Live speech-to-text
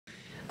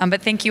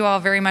But thank you all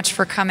very much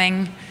for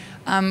coming.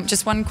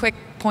 Just one quick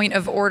point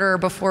of order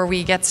before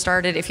we get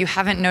started. If you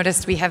haven't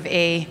noticed, we have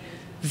a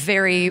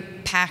very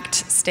packed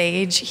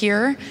stage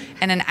here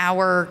and an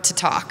hour to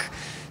talk.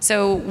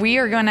 So we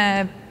are going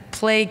to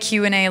play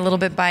Q&A a little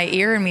bit by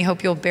ear, and we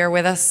hope you'll bear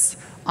with us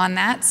on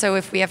that. So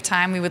if we have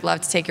time, we would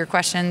love to take your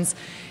questions.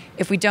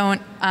 If we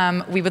don't,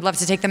 we would love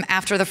to take them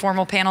after the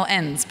formal panel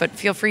ends, but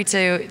feel free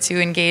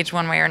to engage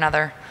one way or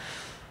another.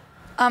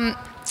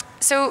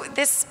 So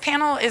this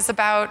panel is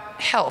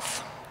about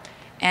health,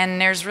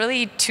 and there's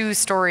really two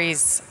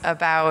stories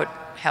about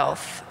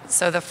health.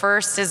 So the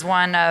first is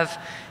one of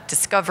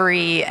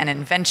discovery and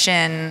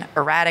invention,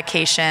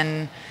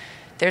 eradication.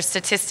 There's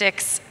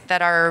statistics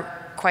that are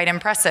quite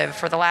impressive.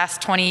 For the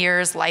last 20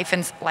 years,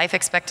 life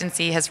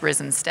expectancy has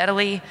risen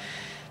steadily.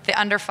 The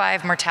under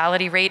 5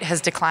 mortality rate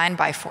has declined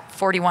by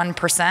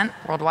 41%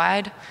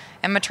 worldwide,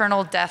 and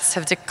maternal deaths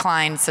have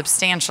declined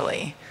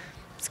substantially.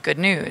 It's good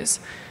news.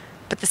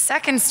 But the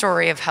second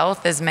story of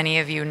health, as many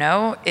of you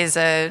know, is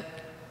a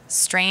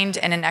strained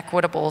and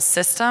inequitable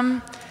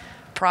system.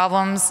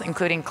 Problems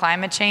including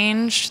climate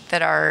change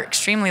that are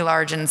extremely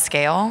large in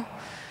scale.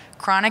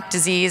 Chronic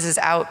disease is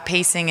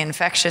outpacing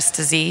infectious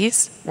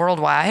disease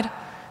worldwide.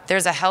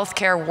 There's a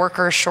healthcare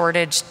worker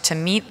shortage to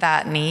meet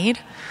that need.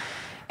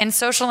 And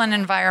social and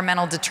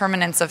environmental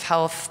determinants of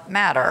health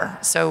matter.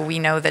 So we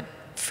know that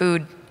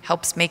food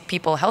helps make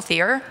people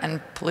healthier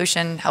and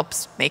pollution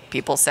helps make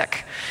people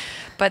sick.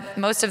 But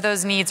most of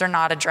those needs are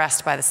not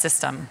addressed by the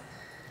system.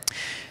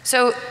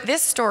 So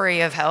this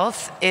story of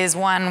health is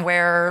one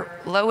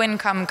where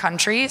low-income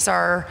countries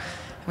are,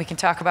 we can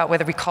talk about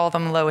whether we call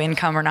them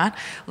low-income or not,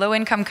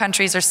 low-income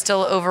countries are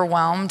still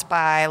overwhelmed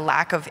by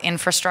lack of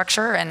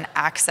infrastructure and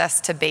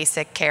access to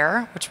basic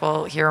care, which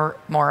we'll hear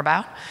more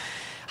about.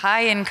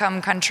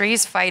 High-income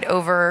countries fight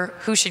over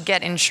who should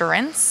get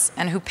insurance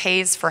and who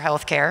pays for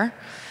health care.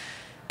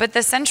 But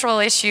the central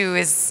issue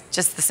is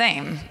just the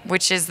same,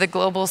 which is the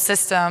global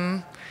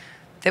system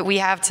that we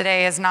have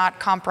today is not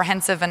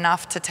comprehensive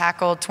enough to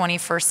tackle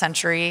 21st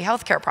century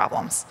healthcare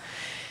problems.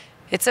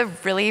 It's a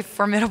really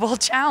formidable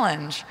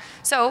challenge.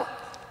 So,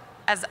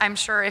 as I'm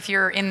sure if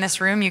you're in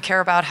this room, you care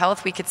about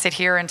health, we could sit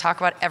here and talk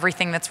about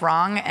everything that's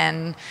wrong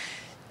and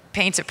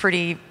paint a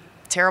pretty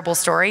terrible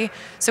story.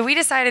 So we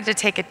decided to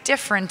take a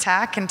different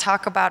tack and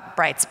talk about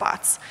bright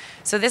spots.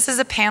 So this is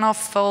a panel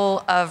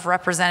full of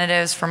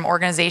representatives from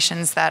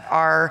organizations that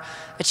are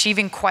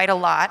achieving quite a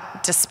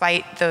lot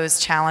despite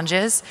those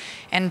challenges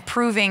and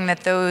proving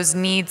that those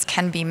needs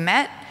can be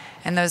met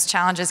and those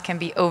challenges can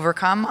be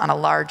overcome on a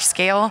large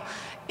scale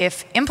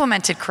if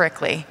implemented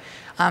correctly.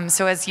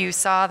 So as you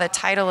saw, the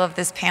title of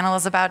this panel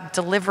is about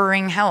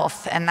delivering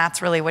health, and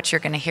that's really what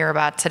you're going to hear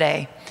about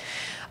today.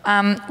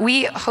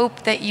 We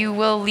hope that you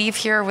will leave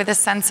here with a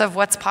sense of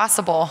what's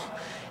possible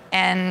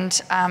and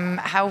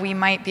how we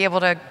might be able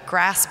to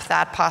grasp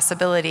that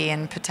possibility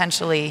and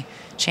potentially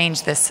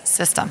change this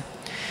system.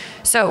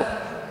 So,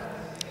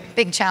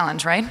 big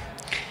challenge, right?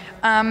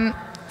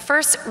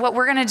 First, what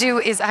we're going to do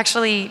is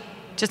actually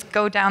just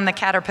go down the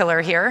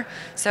caterpillar here.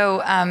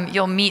 So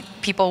you'll meet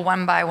people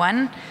one by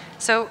one.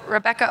 So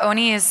Rebecca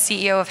Oni is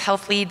CEO of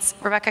Health Leads.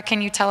 Rebecca,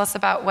 can you tell us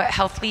about what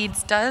Health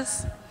Leads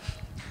does?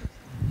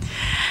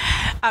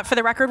 For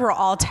the record, we're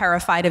all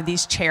terrified of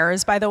these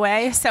chairs, by the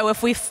way. So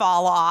if we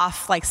fall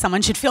off, like,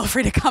 someone should feel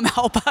free to come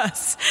help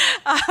us.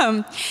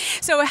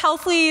 So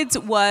Health Leads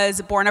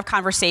was born of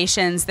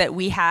conversations that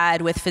we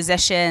had with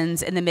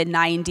physicians in the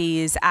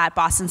mid-90s at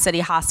Boston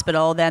City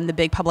Hospital, then the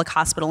big public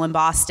hospital in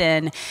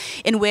Boston,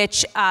 in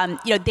which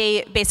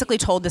they basically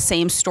told the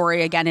same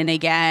story again and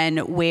again,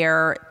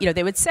 where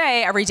they would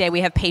say, every day we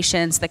have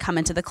patients that come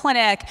into the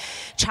clinic,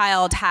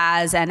 child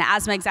has an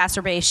asthma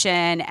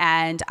exacerbation,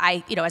 and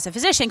I, as a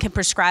physician, can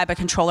prescribe a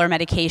controller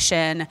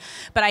medication,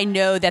 but I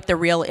know that the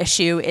real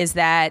issue is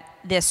that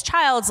this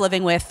child's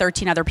living with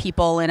 13 other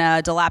people in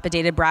a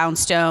dilapidated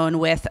brownstone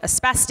with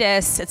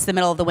asbestos. It's the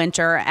middle of the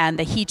winter and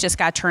the heat just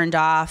got turned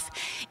off.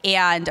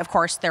 And of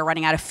course, they're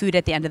running out of food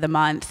at the end of the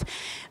month.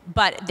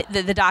 But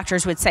the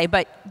doctors would say,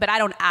 but I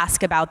don't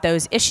ask about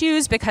those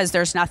issues because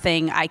there's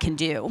nothing I can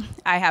do.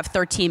 I have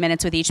 13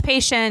 minutes with each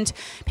patient.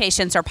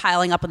 Patients are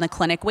piling up in the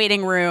clinic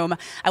waiting room.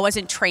 I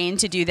wasn't trained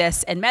to do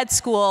this in med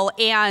school,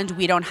 and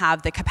we don't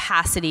have the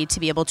capacity to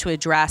be able to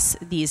address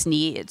these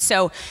needs.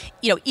 So,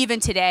 even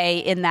today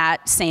in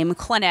that same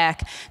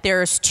clinic,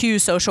 there's 2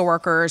 social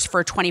workers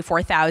for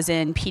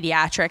 24,000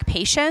 pediatric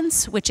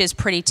patients, which is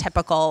pretty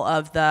typical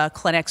of the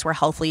clinics where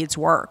Health Leads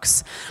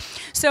works.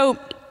 So,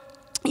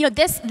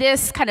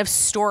 this kind of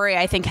story,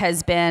 I think,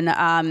 has been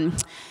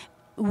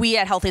we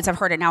at Health Leads have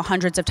heard it now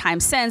hundreds of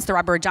times since. The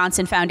Robert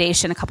Johnson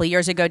Foundation a couple of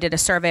years ago did a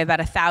survey of about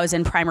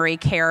 1,000 primary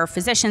care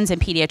physicians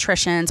and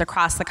pediatricians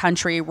across the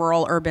country,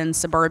 rural, urban,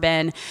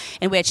 suburban,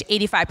 in which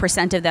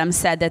 85% of them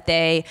said that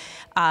they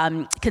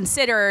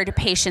considered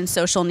patients'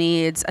 social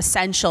needs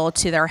essential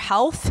to their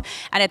health.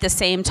 And at the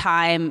same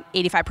time,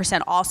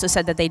 85% also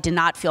said that they did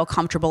not feel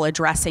comfortable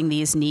addressing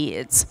these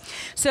needs.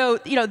 So,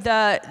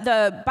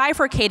 the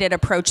bifurcated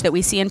approach that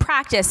we see in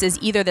practice is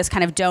either this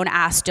kind of don't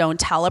ask, don't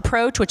tell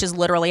approach, which is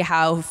literally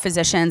how how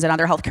physicians and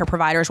other healthcare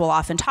providers will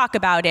often talk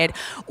about it,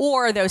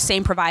 or those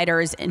same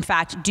providers, in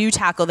fact, do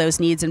tackle those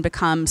needs and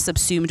become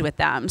subsumed with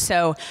them.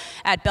 So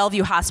at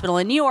Bellevue Hospital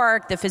in New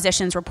York, the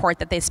physicians report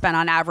that they spend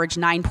on average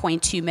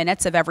 9.2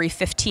 minutes of every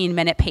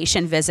 15-minute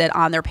patient visit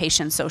on their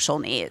patient's social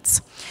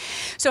needs.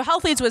 So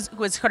Health Leads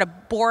was kind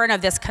of born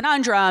of this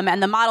conundrum,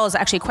 and the model is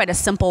actually quite a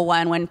simple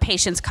one. When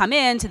patients come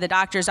in to the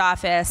doctor's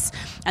office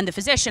and the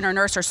physician or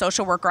nurse or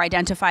social worker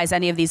identifies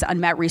any of these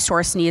unmet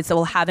resource needs that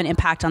will have an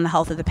impact on the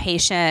health of the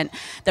patient,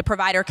 the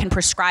provider can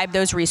prescribe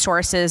those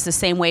resources the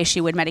same way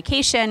she would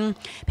medication.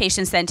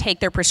 Patients then take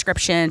their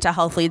prescription to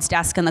Health Leads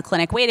desk in the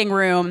clinic waiting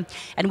room,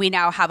 and we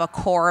now have a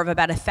core of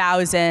about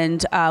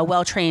 1,000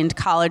 well-trained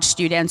college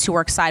students who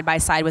work side by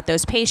side with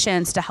those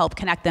patients to help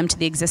connect them to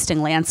the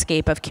existing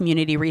landscape of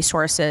community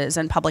resources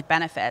and public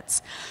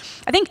benefits.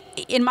 I think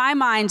in my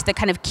mind, the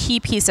kind of key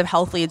piece of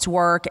Health Leads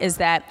work is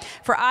that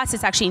for us,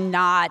 it's actually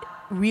not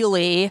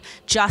really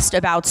just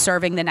about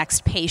serving the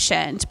next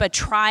patient, but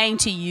trying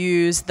to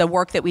use the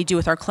work that we do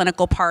with our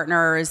clinical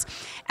partners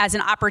as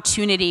an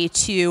opportunity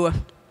to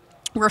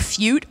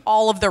refute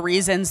all of the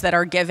reasons that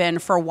are given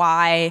for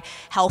why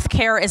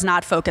healthcare is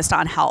not focused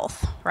on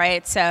health,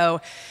 right?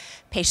 So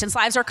patients'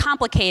 lives are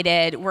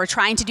complicated. We're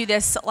trying to do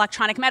this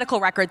electronic medical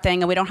record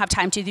thing, and we don't have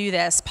time to do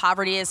this.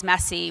 Poverty is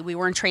messy. We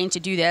weren't trained to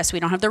do this. We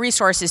don't have the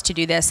resources to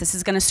do this. This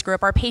is going to screw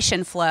up our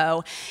patient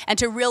flow. And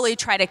to really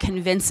try to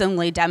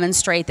convincingly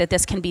demonstrate that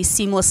this can be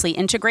seamlessly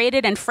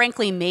integrated and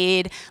frankly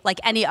made like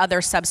any other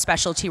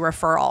subspecialty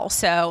referral.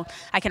 So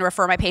I can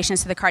refer my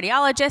patients to the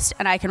cardiologist,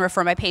 and I can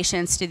refer my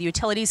patients to the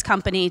utilities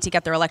company to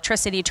get their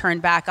electricity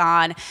turned back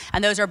on.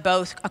 And those are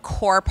both a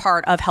core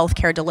part of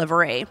healthcare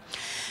delivery.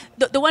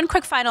 The one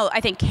quick final, I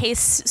think, case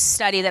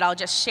study that I'll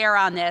just share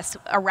on this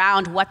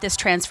around what this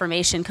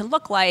transformation can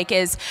look like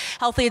is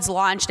Health Leads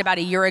launched about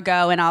a year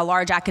ago in a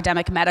large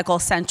academic medical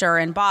center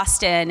in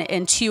Boston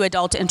in 2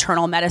 adult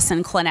internal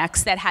medicine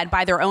clinics that had,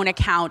 by their own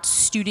account,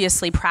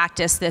 studiously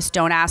practiced this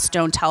don't ask,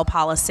 don't tell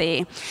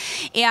policy.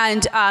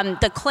 And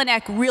the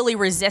clinic really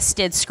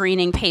resisted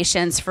screening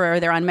patients for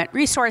their unmet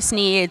resource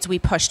needs. We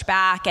pushed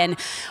back, and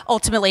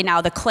ultimately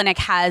now the clinic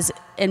has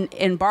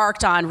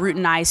embarked on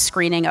routinized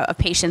screening of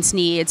patients'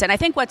 needs. And I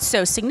think what's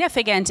so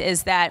significant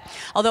is that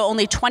although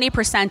only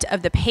 20%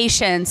 of the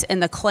patients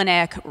in the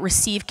clinic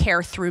receive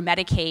care through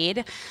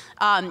Medicaid,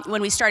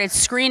 when we started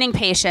screening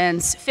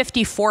patients,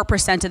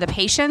 54% of the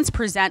patients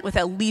present with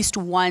at least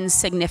one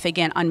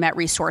significant unmet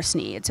resource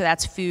need. So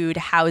that's food,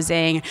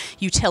 housing,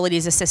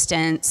 utilities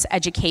assistance,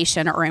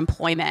 education, or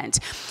employment.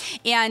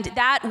 And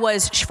that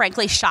was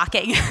frankly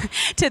shocking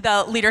to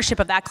the leadership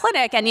of that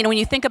clinic. And when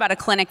you think about a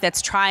clinic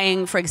that's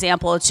trying, for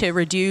example, to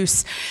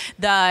reduce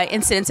the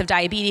incidence of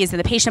diabetes in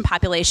the patient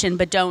population,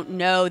 but don't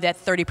know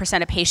that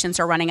 30% of patients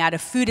are running out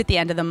of food at the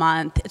end of the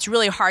month, it's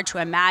really hard to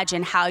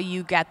imagine how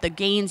you get the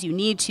gains you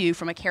need to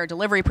from a care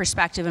delivery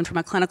perspective and from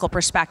a clinical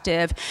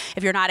perspective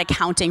if you're not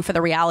accounting for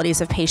the realities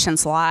of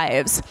patients'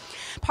 lives.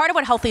 Part of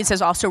what Health Leads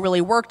has also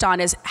really worked on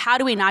is how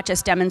do we not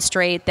just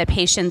demonstrate that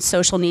patients'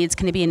 social needs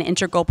can be an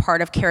integral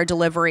part of care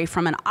delivery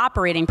from an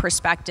operating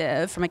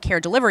perspective, from a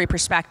care delivery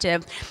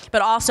perspective,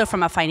 but also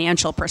from a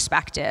financial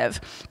perspective.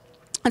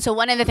 And so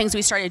one of the things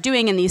we started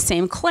doing in these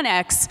same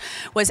clinics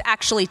was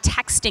actually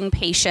texting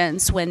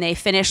patients when they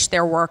finished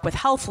their work with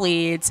Health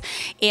Leads,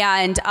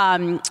 and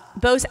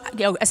both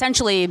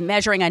essentially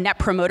measuring a net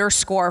promoter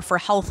score for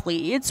Health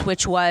Leads,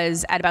 which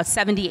was at about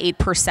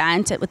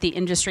 78%, with the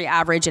industry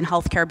average in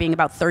healthcare being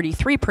about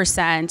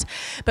 33%,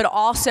 but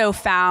also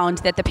found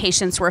that the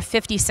patients were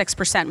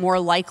 56% more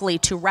likely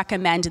to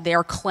recommend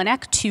their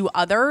clinic to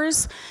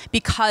others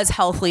because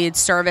Health Leads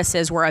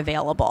services were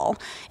available.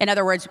 In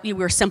other words, we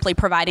were simply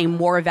providing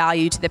more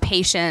value to the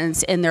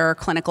patients in their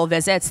clinical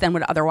visits than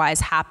would otherwise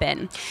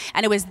happen.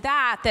 And it was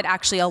that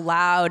actually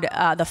allowed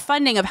the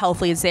funding of Health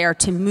Leads there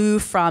to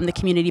move from the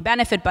community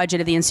benefit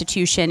budget of the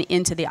institution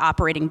into the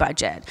operating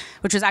budget,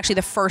 which was actually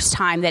the first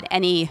time that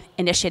any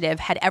initiative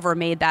had ever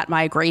made that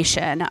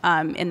migration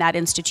in that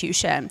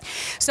institution.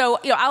 So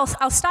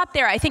I'll stop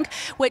there. I think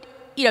what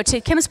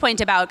to Kim's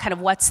point about kind of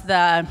what's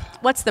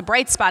the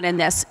bright spot in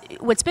this,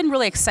 what's been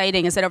really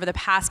exciting is that over the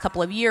past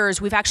couple of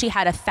years, we've actually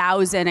had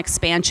 1,000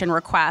 expansion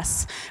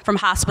requests from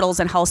hospitals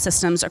and health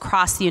systems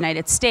across the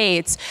United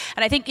States.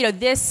 And I think,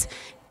 this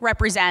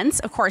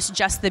represents, of course,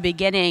 just the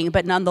beginning,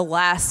 but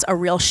nonetheless a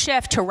real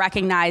shift to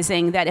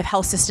recognizing that if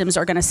health systems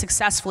are going to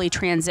successfully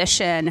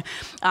transition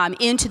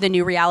into the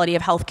new reality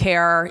of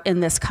healthcare in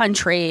this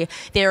country,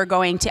 they are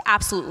going to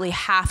absolutely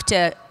have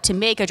to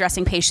make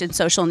addressing patient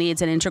social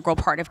needs an integral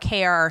part of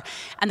care.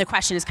 And the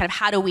question is kind of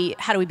how do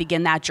we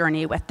begin that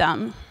journey with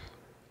them?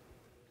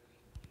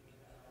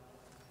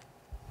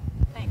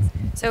 Thanks.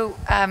 So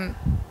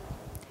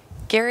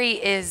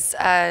Gary is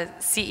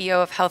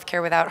CEO of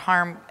Healthcare Without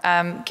Harm.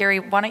 Gary,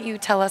 why don't you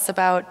tell us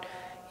about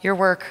your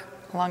work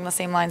along the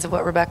same lines of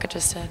what Rebecca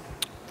just did?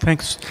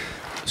 Thanks.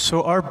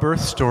 So our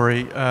birth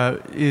story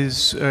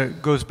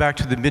goes back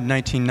to the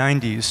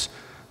mid-1990s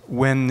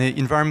when the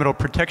Environmental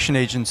Protection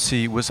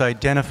Agency was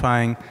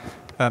identifying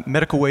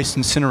medical waste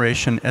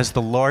incineration as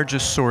the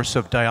largest source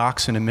of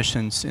dioxin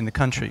emissions in the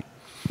country.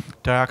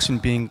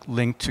 Dioxin being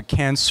linked to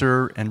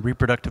cancer and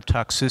reproductive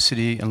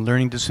toxicity and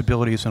learning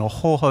disabilities and a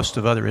whole host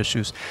of other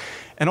issues,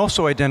 and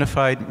also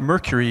identified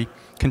mercury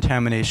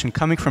contamination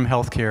coming from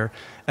healthcare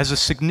as a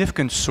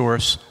significant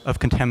source of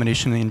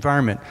contamination in the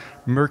environment.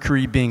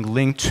 Mercury being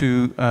linked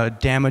to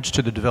damage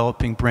to the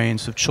developing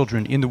brains of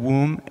children in the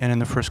womb and in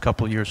the first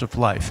couple of years of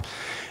life.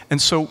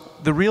 And so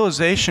the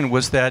realization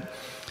was that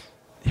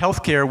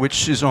healthcare,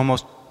 which is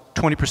almost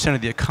 20%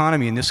 of the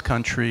economy in this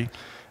country,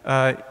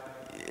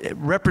 it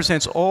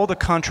represents all the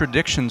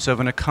contradictions of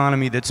an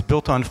economy that's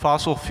built on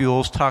fossil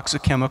fuels,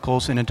 toxic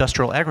chemicals, and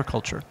industrial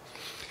agriculture.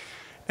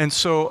 And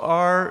so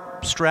our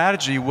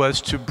strategy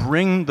was to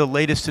bring the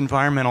latest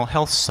environmental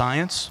health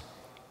science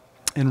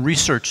and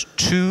research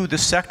to the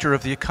sector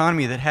of the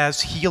economy that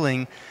has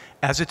healing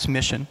as its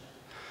mission,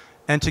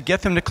 and to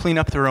get them to clean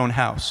up their own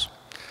house.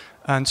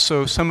 And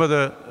so some of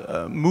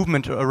the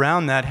movement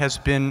around that has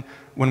been,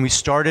 when we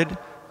started,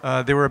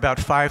 there were about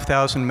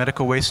 5,000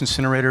 medical waste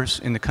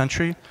incinerators in the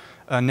country.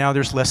 Now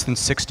there's less than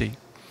 60.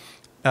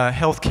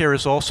 Healthcare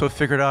has also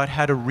figured out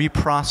how to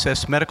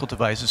reprocess medical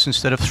devices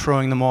instead of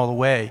throwing them all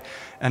away.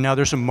 And now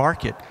there's a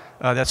market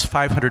that's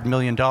 $500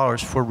 million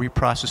for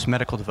reprocessed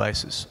medical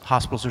devices.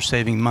 Hospitals are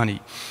saving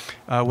money.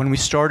 When we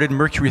started,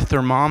 mercury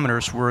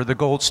thermometers were the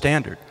gold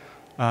standard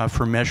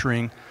for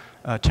measuring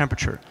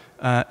temperature.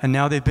 And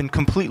now they've been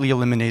completely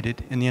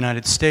eliminated in the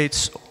United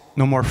States.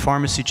 No more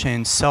pharmacy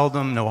chains sell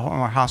them, no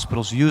more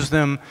hospitals use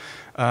them.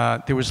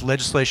 There was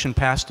legislation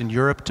passed in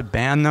Europe to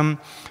ban them.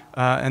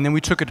 And then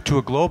we took it to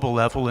a global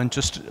level, and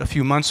just a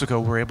few months ago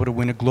we were able to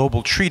win a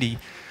global treaty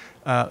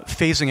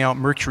phasing out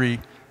mercury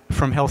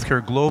from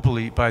healthcare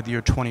globally by the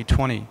year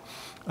 2020.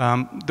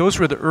 Those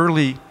were the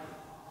early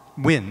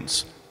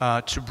wins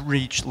to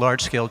reach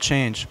large-scale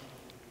change.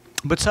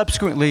 But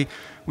subsequently,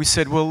 we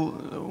said, well,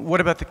 what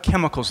about the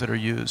chemicals that are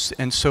used?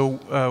 And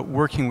so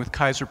working with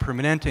Kaiser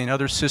Permanente and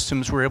other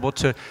systems, we're able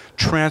to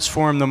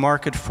transform the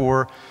market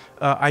for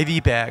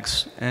IV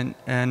bags and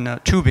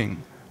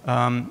tubing,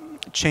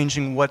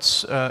 changing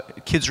what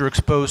kids are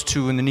exposed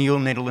to in the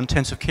neonatal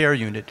intensive care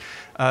unit,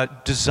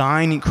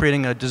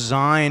 creating a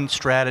design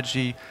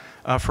strategy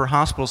for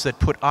hospitals that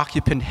put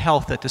occupant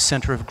health at the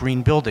center of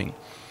green building,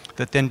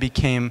 that then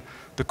became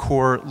the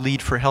core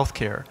lead for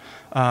healthcare.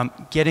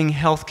 Getting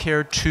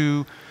healthcare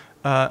to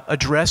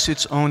address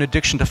its own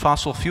addiction to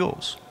fossil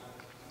fuels.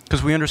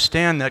 Because we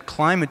understand that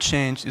climate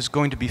change is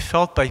going to be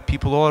felt by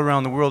people all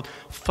around the world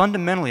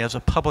fundamentally as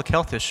a public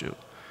health issue.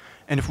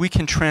 And if we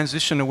can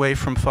transition away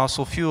from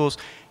fossil fuels,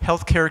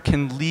 healthcare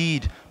can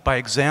lead by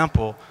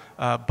example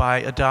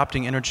by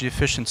adopting energy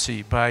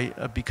efficiency, by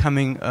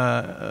becoming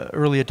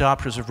early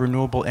adopters of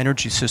renewable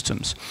energy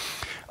systems.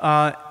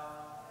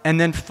 And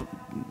then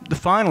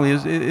finally,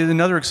 is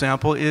another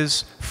example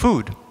is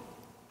food.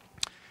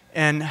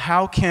 And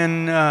how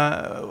can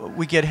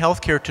we get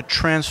healthcare to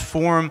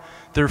transform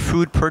their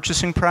food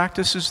purchasing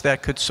practices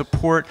that could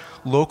support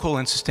local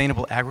and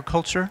sustainable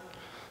agriculture,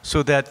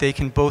 so that they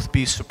can both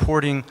be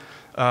supporting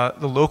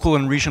the local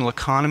and regional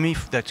economy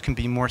that can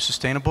be more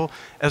sustainable,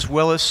 as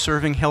well as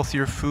serving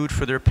healthier food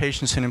for their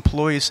patients and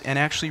employees, and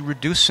actually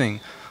reducing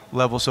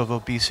levels of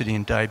obesity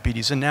and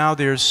diabetes. And now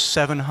there's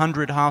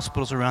 700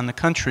 hospitals around the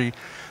country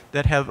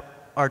that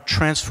are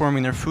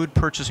transforming their food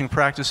purchasing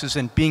practices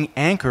and being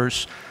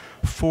anchors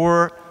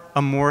for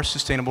a more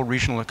sustainable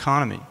regional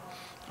economy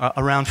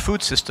around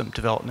food system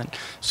development.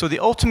 So the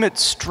ultimate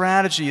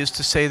strategy is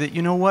to say that,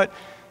 you know what,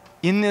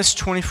 in this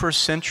 21st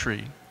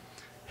century,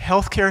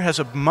 healthcare has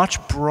a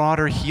much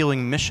broader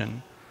healing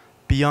mission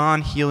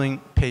beyond healing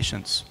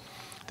patients.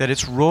 That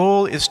its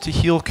role is to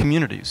heal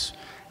communities,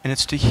 and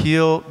it's to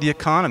heal the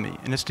economy,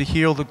 and it's to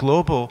heal the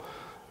global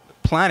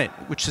planet,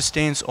 which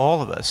sustains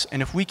all of us.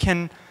 And if we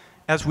can,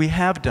 as we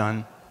have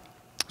done,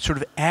 sort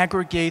of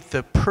aggregate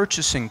the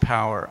purchasing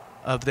power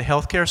of the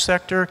healthcare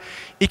sector,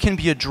 it can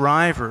be a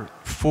driver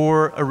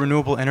for a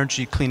renewable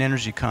energy, clean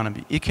energy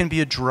economy. It can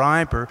be a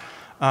driver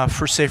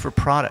for safer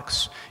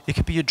products. It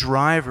could be a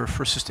driver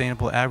for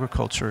sustainable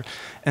agriculture.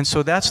 And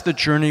so that's the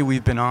journey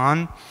we've been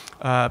on.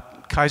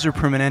 Kaiser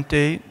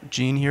Permanente,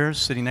 Jean here,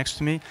 sitting next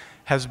to me,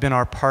 has been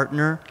our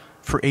partner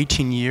for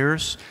 18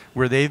 years,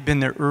 where they've been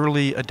the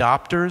early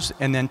adopters,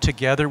 and then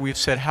together we've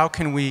said, how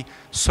can we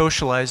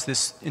socialize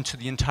this into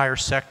the entire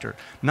sector,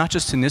 not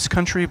just in this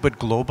country, but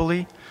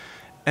globally?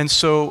 And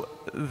so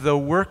the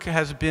work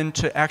has been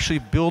to actually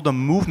build a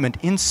movement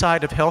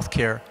inside of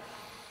healthcare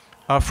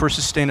for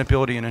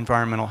sustainability and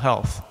environmental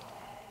health.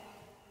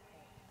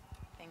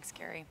 Thanks,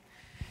 Gary.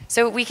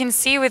 So we can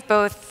see with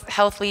both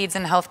Health Leads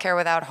and Healthcare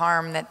Without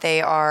Harm that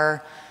they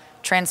are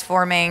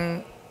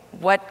transforming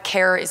what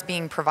care is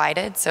being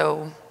provided,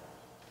 so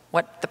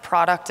what the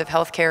product of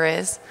healthcare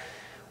is.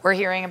 We're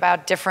hearing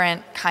about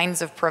different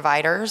kinds of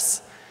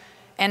providers,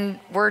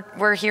 and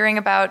we're hearing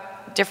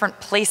about different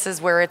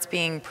places where it's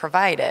being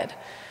provided.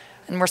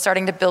 And we're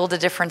starting to build a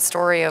different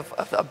story of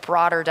a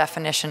broader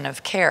definition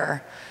of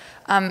care.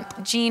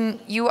 Jean,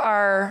 you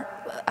are,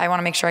 I want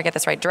to make sure I get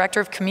this right, Director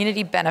of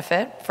Community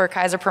Benefit for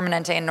Kaiser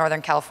Permanente in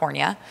Northern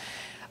California.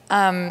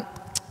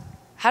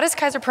 How does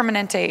Kaiser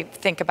Permanente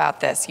think about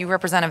this? You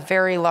represent a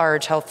very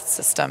large health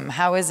system.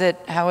 How is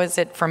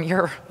it from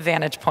your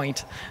vantage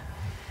point?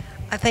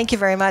 Thank you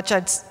very much.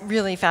 It's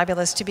really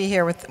fabulous to be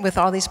here with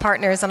all these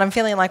partners, and I'm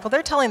feeling like, well,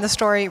 they're telling the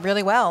story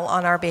really well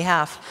on our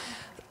behalf.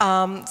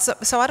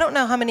 So I don't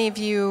know how many of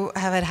you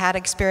have had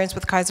experience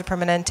with Kaiser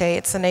Permanente.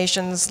 It's the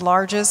nation's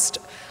largest,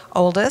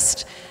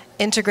 oldest,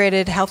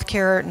 integrated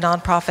healthcare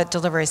nonprofit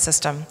delivery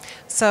system.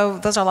 So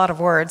those are a lot of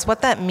words.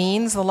 What that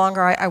means, the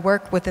longer I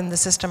work within the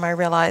system, I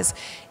realize,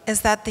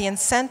 is that the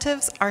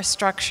incentives are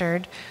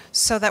structured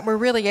so that we're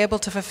really able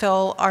to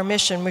fulfill our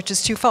mission, which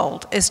is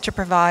twofold, is to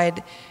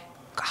provide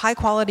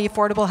high-quality,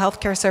 affordable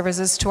healthcare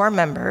services to our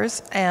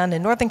members. And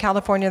in Northern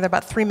California, there are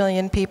about 3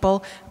 million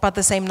people, about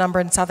the same number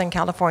in Southern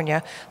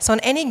California. So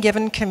in any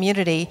given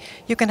community,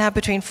 you can have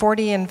between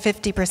 40 and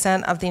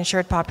 50% of the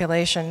insured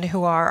population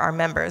who are our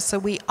members. So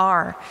we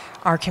are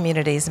our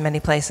communities in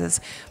many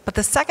places. But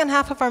the second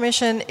half of our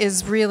mission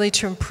is really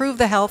to improve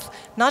the health,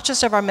 not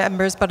just of our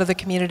members, but of the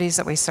communities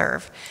that we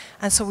serve.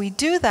 And so we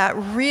do that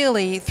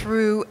really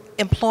through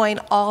employing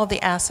all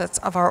the assets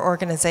of our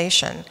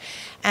organization.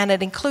 And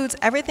it includes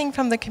everything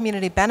from the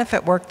community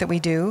benefit work that we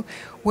do,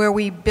 where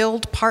we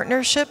build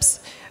partnerships,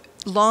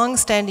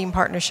 long-standing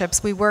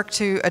partnerships. We work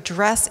to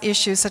address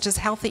issues such as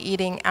healthy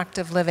eating,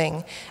 active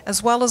living,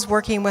 as well as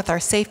working with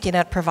our safety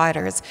net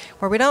providers,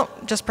 where we don't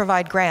just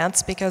provide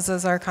grants because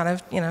those are kind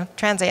of,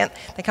 transient,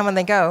 they come and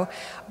they go,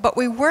 but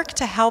we work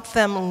to help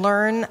them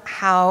learn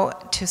how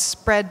to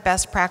spread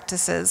best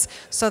practices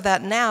so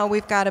that now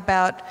we've got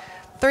about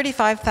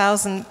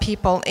 35,000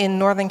 people in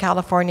Northern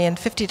California and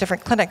 50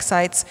 different clinic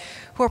sites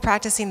who are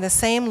practicing the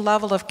same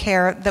level of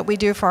care that we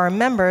do for our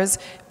members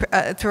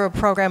through a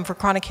program for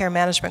chronic care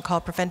management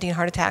called Preventing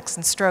Heart Attacks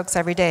and Strokes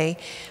Every Day,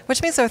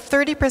 which means there are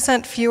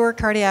 30% fewer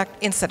cardiac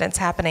incidents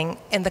happening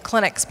in the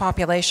clinic's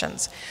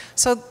populations.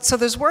 So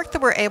there's work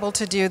that we're able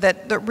to do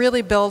that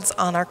really builds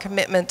on our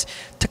commitment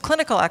to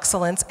clinical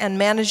excellence and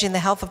managing the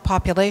health of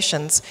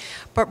populations.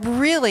 But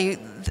really,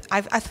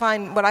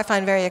 what I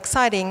find very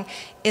exciting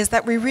is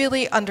that we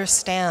really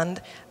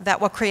understand that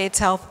what creates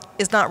health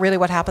is not really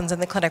what happens in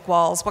the clinic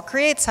walls. What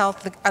creates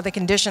health are the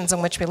conditions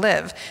in which we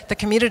live, the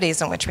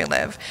communities in which we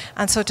live.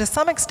 And so to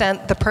some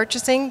extent, the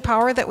purchasing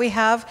power that we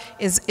have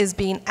is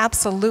being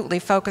absolutely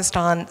focused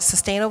on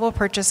sustainable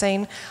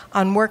purchasing,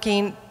 on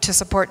working to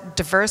support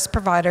diverse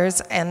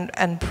providers and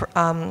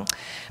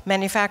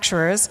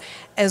manufacturers,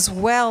 as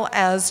well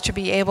as to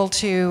be able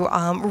to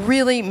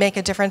really make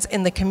a difference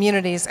in the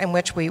communities in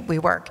which we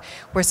work.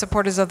 We're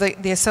supporters of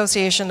the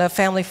Association of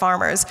Family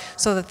Farmers,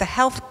 so that the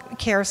health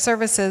care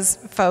services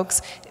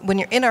folks, when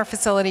you're in our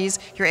facilities,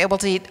 you're able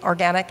to eat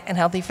organic and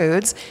healthy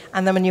foods,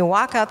 and then when you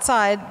walk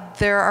outside,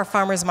 there are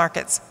farmers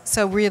markets.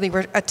 So really,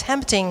 we're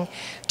attempting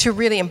to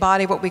really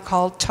embody what we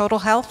call total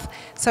health.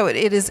 So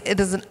it is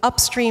an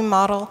upstream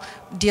model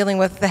dealing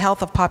with the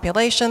health of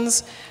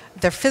populations,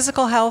 their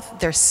physical health,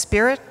 their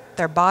spirit,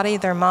 their body,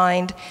 their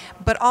mind,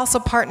 but also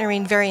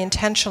partnering very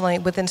intentionally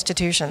with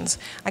institutions.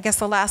 I guess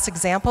the last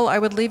example I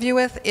would leave you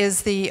with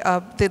is the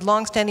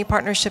long-standing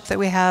partnership that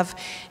we have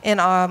in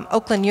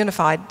Oakland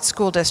Unified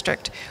School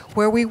District,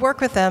 where we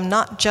work with them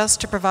not just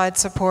to provide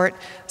support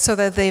so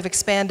that they've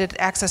expanded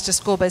access to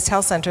school-based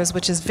health centers,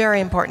 which is very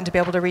important to be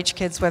able to reach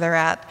kids where they're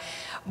at,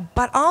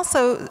 but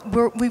also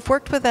we've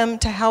worked with them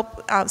to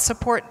help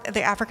support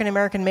the African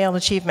American male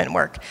achievement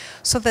work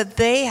so that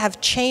they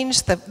have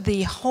changed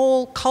the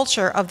whole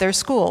culture of their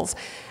schools.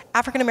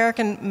 African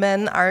American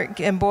men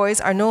and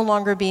boys are no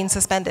longer being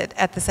suspended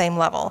at the same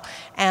level,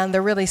 and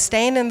they're really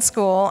staying in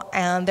school,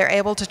 and they're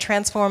able to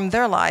transform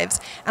their lives.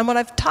 And when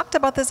I've talked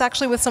about this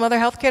actually with some other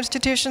healthcare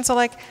institutions, so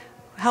like,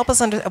 help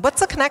us understand,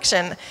 what's the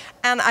connection?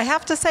 And I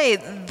have to say,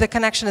 the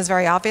connection is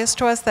very obvious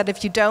to us, that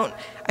if you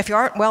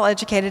aren't well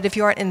educated, if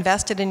you aren't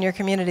invested in your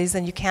communities,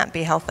 then you can't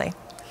be healthy.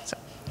 So.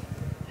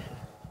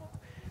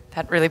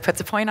 That really puts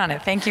a point on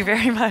it. Thank you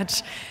very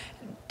much.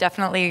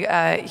 Definitely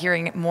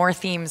hearing more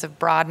themes of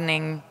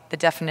broadening the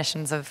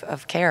definitions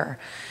of care.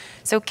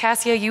 So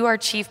Cassia, you are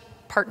Chief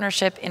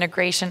Partnership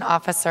Integration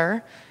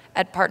Officer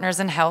at Partners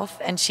in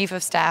Health and Chief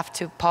of Staff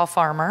to Paul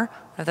Farmer,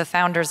 one of the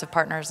founders of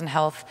Partners in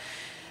Health.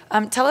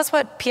 Tell us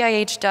what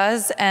PIH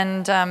does,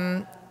 and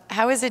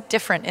how is it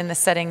different in the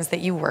settings that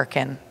you work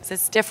in? Is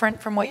this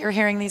different from what you're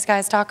hearing these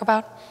guys talk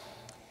about?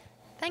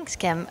 Thanks,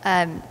 Kim.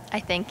 I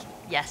think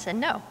yes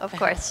and no, of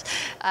course.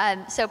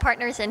 So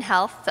Partners in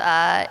Health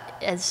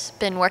has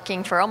been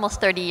working for almost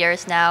 30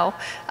 years now,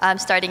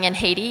 starting in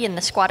Haiti in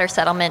the squatter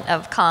settlement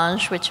of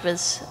Kange, which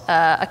was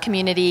a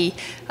community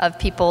of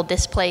people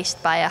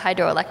displaced by a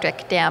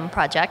hydroelectric dam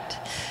project.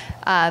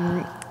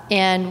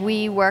 And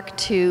we work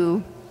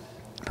to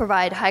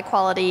provide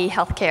high-quality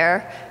health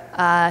care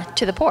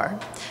to the poor.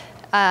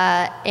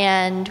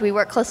 And we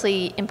work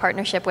closely in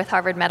partnership with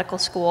Harvard Medical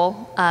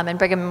School and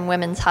Brigham and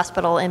Women's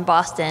Hospital in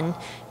Boston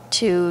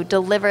to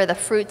deliver the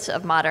fruits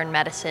of modern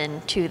medicine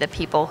to the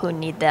people who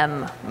need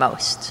them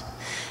most.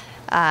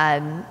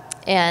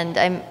 And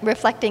I'm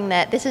reflecting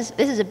that this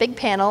is a big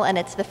panel, and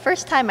it's the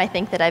first time I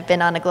think that I've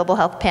been on a global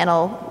health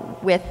panel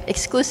with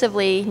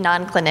exclusively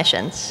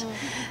non-clinicians.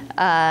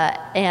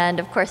 And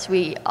of course,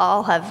 we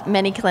all have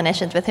many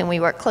clinicians with whom we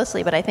work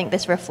closely, but I think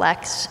this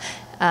reflects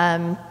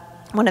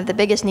one of the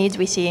biggest needs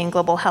we see in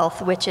global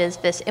health, which is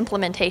this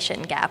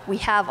implementation gap. We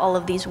have all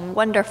of these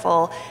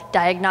wonderful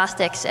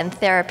diagnostics and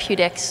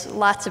therapeutics,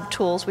 lots of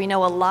tools. We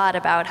know a lot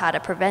about how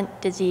to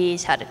prevent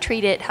disease, how to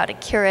treat it, how to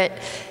cure it.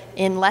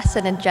 In less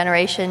than a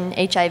generation,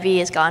 HIV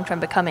has gone from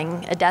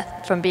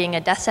being a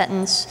death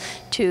sentence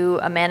to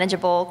a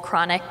manageable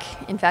chronic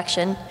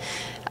infection.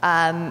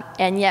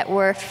 And yet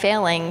we're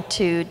failing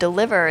to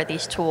deliver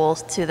these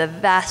tools to the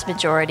vast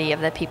majority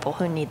of the people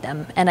who need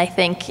them. And I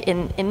think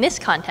in this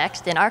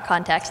context, in our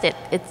context,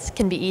 it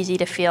can be easy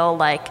to feel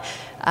like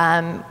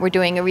we're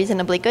doing a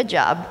reasonably good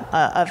job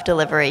of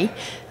delivery.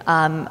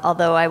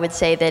 Although I would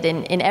say that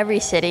in every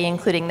city,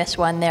 including this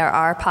one, there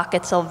are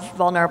pockets of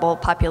vulnerable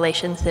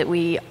populations that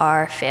we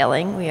are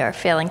failing. We are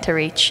failing to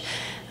reach.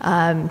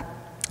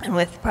 And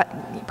with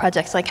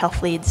projects like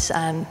Health Leads,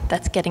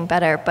 that's getting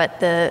better. But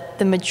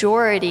the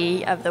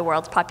majority of the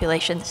world's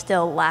population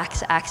still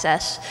lacks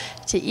access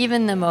to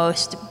even the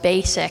most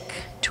basic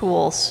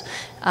tools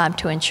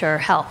to ensure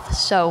health.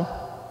 So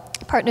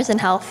Partners in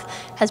Health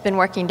has been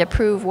working to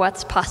prove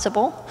what's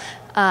possible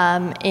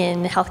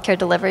in healthcare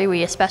delivery.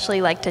 We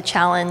especially like to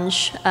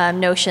challenge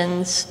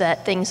notions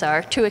that things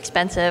are too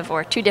expensive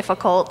or too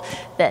difficult,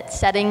 that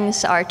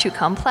settings are too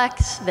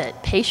complex,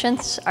 that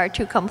patients are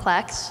too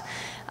complex.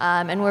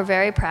 And we're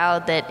very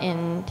proud that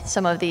in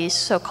some of these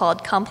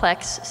so-called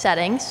complex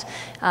settings,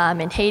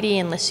 in Haiti,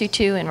 in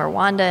Lesotho, in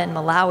Rwanda, in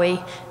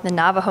Malawi, the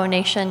Navajo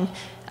Nation,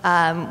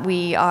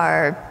 we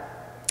are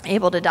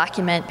able to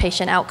document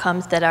patient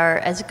outcomes that are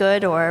as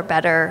good or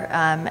better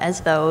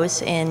as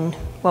those in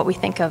what we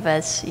think of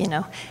as,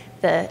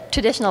 the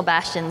traditional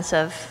bastions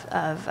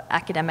of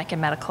academic and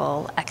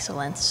medical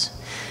excellence.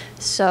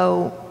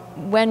 So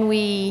when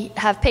we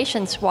have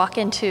patients walk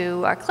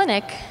into our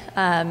clinic,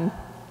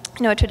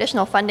 a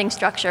traditional funding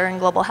structure in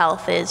global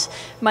health is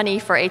money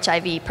for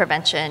HIV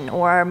prevention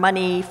or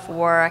money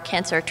for a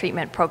cancer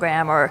treatment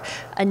program or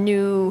a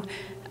new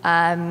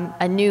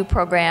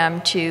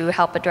program to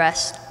help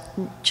address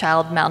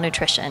child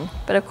malnutrition.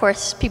 But of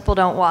course, people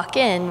don't walk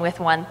in with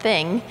one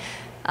thing.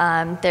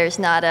 There's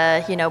not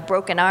a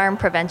broken arm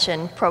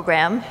prevention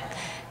program.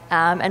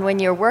 And when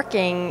you're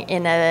working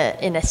in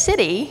a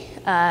city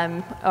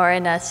or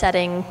in a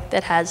setting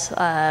that has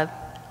a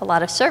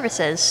lot of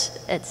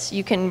services,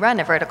 you can run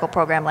a vertical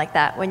program like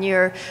that. When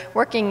you're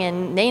working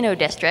in Nano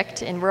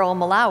district in rural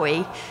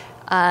Malawi,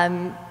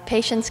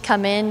 patients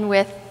come in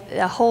with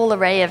a whole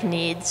array of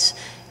needs,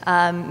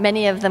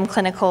 many of them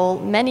clinical,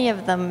 many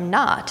of them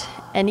not.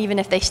 And even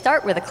if they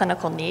start with a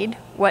clinical need,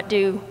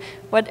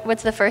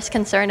 what's the first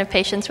concern of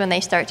patients when they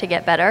start to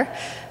get better?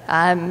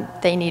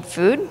 They need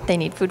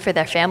food for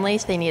their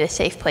families, they need a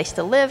safe place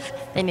to live,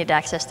 they need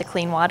access to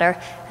clean water,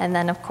 and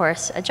then of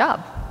course a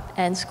job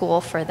and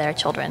school for their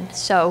children.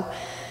 So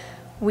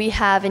we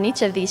have in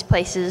each of these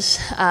places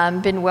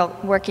been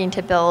working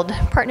to build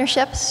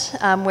partnerships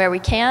where we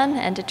can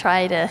and to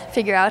try to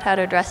figure out how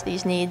to address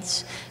these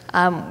needs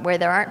where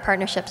there aren't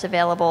partnerships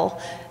available.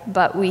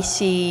 But we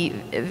see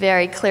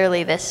very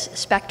clearly this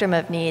spectrum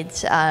of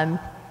needs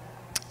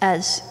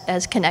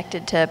as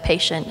connected to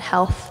patient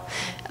health.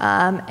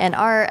 And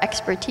our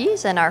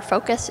expertise and our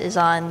focus is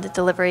on the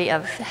delivery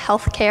of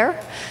health care.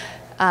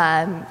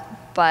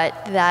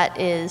 But that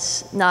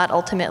is not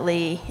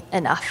ultimately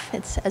enough.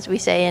 It's, as we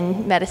say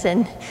in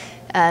medicine,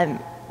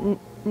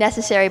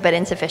 necessary but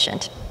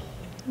insufficient.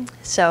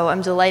 So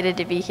I'm delighted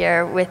to be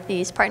here with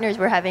these partners.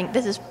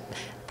 This is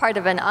part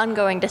of an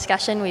ongoing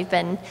discussion we've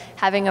been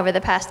having over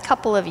the past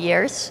couple of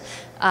years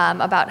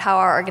about how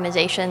our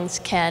organizations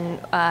can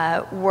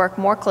work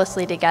more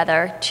closely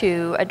together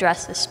to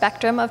address the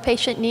spectrum of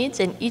patient needs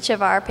in each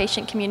of our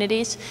patient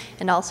communities,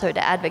 and also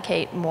to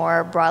advocate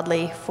more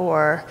broadly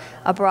for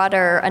a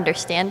broader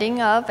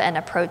understanding of and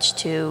approach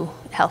to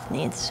health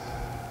needs.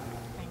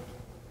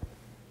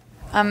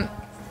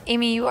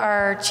 Amy, you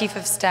are Chief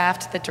of Staff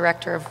to the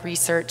Director of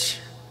Research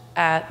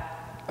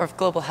of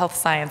Global Health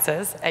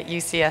Sciences at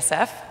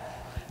UCSF.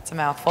 It's a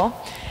mouthful.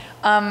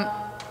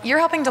 You're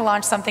helping to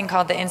launch something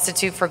called the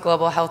Institute for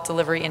Global Health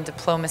Delivery and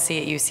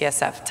Diplomacy at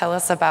UCSF. Tell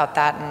us about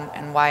that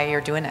and why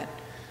you're doing it.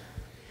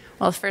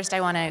 Well, first I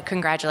want to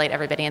congratulate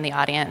everybody in the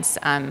audience.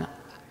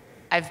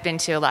 I've been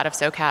to a lot of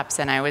SOCAPs,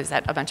 and I was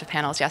at a bunch of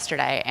panels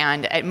yesterday.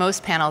 And at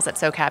most panels at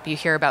SOCAP, you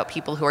hear about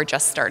people who are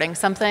just starting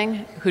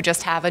something, who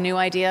just have a new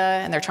idea,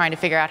 and they're trying to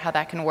figure out how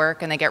that can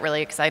work, and they get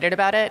really excited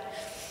about it.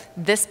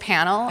 This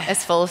panel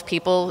is full of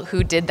people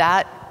who did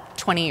that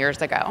 20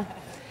 years ago.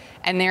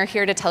 And they're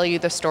here to tell you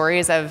the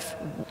stories of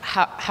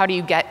how do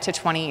you get to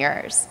 20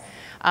 years.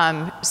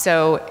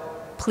 So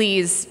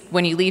please,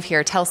 when you leave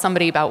here, tell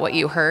somebody about what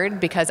you heard,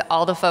 because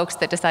all the folks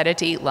that decided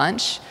to eat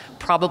lunch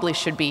probably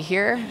should be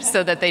here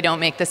so that they don't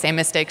make the same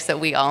mistakes that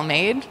we all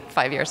made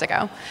 5 years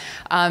ago.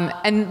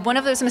 And one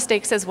of those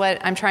mistakes is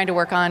what I'm trying to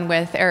work on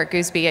with Eric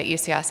Gooseby at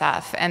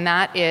UCSF, and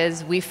that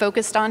is we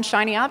focused on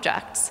shiny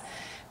objects.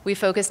 We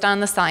focused on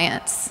the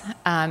science,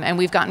 and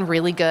we've gotten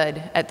really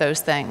good at those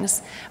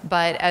things.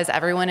 But as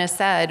everyone has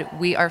said,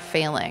 we are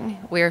failing.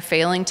 We are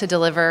failing to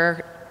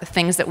deliver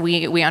things that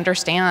we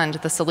understand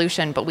the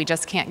solution, but we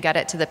just can't get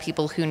it to the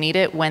people who need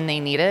it when they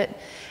need it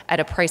at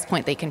a price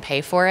point they can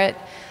pay for it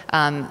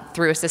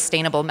through a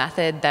sustainable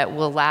method that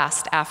will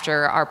last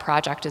after our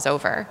project is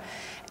over.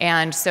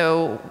 And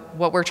so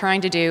what we're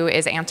trying to do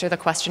is answer the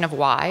question of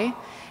why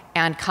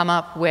and come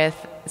up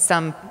with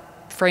some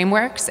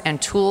frameworks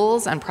and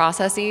tools and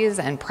processes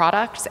and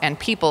products and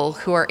people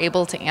who are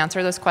able to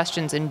answer those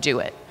questions and do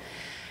it.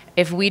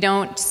 If we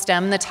don't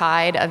stem the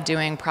tide of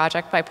doing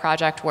project by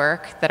project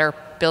work that are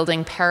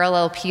building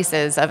parallel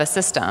pieces of a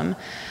system,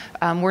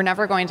 we're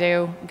never going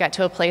to get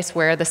to a place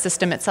where the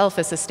system itself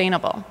is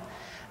sustainable.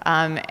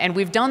 And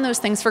we've done those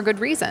things for good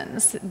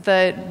reasons.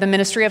 The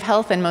Ministry of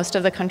Health in most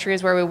of the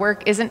countries where we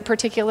work isn't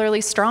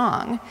particularly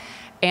strong.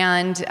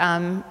 And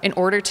in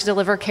order to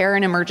deliver care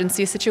in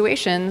emergency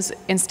situations,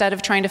 instead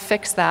of trying to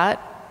fix that,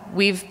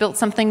 we've built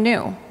something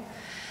new.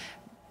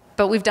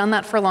 But we've done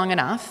that for long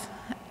enough,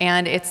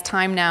 and it's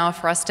time now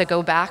for us to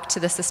go back to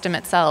the system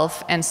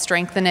itself and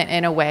strengthen it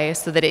in a way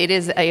so that it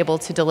is able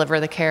to deliver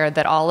the care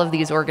that all of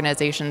these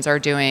organizations are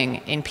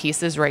doing in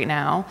pieces right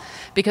now,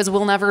 because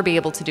we'll never be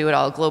able to do it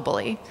all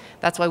globally.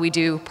 That's why we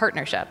do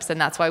partnerships, and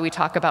that's why we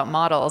talk about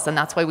models, and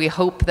that's why we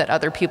hope that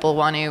other people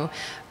want to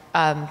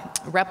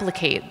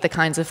replicate the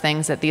kinds of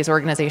things that these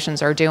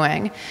organizations are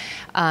doing.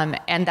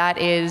 And that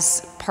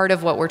is part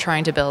of what we're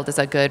trying to build, is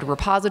a good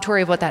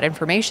repository of what that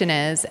information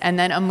is, and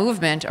then a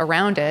movement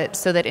around it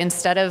so that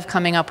instead of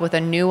coming up with a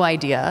new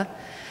idea,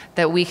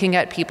 that we can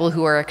get people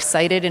who are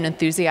excited and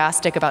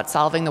enthusiastic about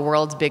solving the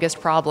world's biggest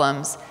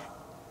problems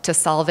to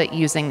solve it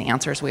using the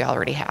answers we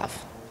already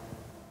have.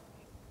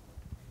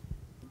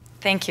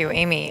 Thank you,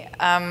 Amy.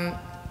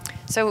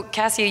 So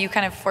Cassia, you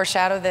kind of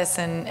foreshadowed this,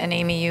 and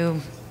Amy,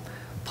 you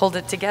pulled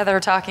it together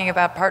talking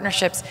about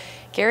partnerships.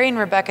 Gary and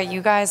Rebecca,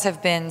 you guys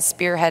have been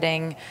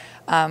spearheading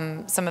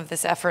some of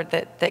this effort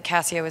that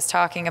Cassia was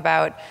talking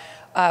about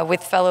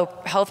with fellow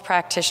health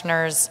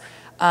practitioners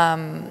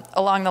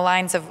along the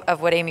lines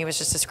of what Amy was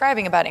just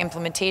describing about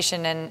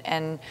implementation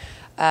and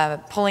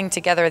pulling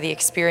together the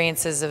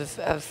experiences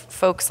of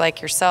folks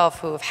like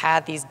yourself who have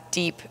had these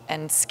deep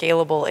and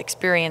scalable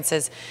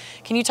experiences.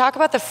 Can you talk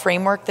about the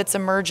framework that's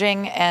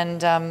emerging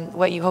and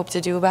what you hope to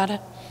do about it?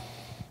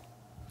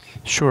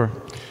 Sure.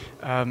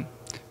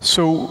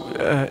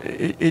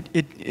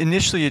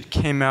 Initially it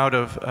came out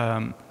of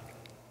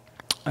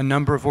a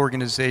number of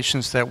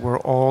organizations that were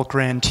all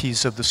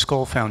grantees of the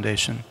Skull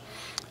Foundation,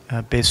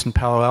 based in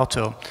Palo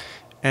Alto.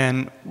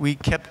 And we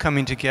kept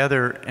coming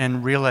together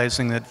and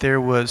realizing that there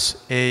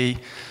was a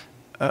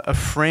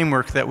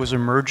framework that was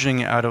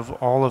emerging out of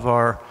all of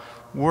our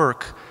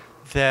work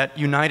that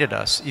united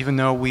us, even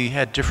though we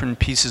had different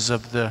pieces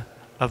of the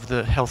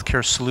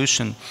healthcare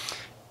solution.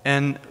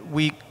 And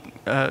we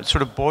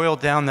sort of boiled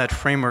down that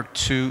framework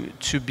to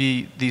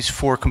be these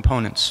four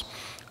components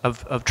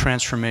of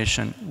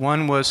transformation.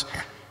 One was,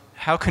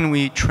 how can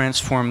we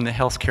transform the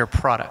healthcare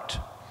product?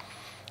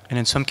 And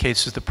in some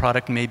cases, the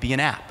product may be an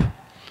app,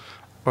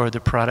 or the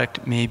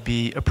product may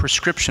be a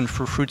prescription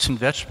for fruits and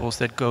vegetables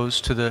that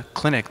goes to the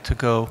clinic to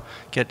go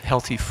get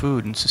healthy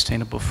food and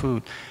sustainable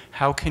food.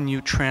 How can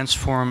you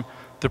transform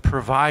the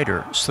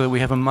provider so that we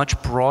have a much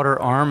broader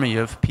army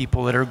of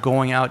people that are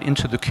going out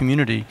into the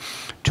community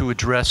to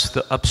address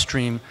the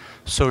upstream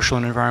social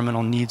and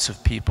environmental needs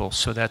of people?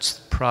 So that's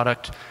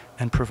product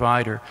and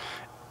provider.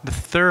 The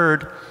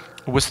third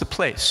was the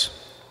place.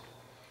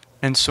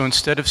 And so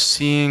instead of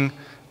seeing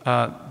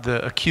the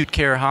acute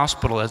care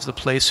hospital as the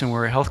place in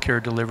where healthcare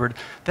is delivered,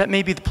 that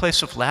may be the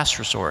place of last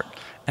resort.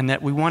 And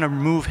that we want to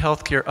move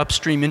healthcare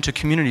upstream into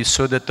communities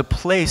so that the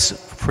place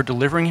for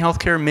delivering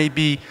healthcare may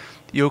be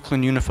the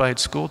Oakland Unified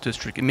School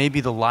District, it may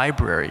be the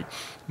library,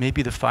 it may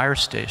be the fire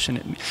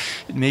station,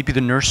 it may be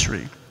the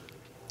nursery,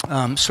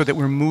 so that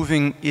we're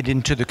moving it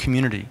into the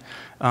community.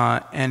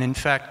 And in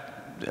fact,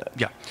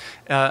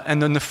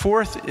 and then the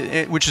fourth,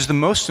 which is the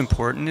most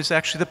important, is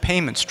actually the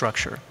payment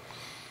structure.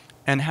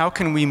 And how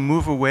can we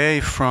move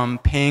away from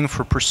paying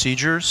for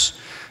procedures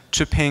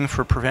to paying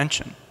for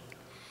prevention,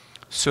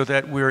 so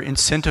that we're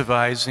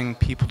incentivizing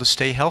people to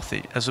stay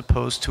healthy as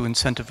opposed to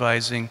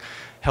incentivizing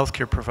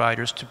healthcare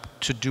providers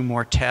to do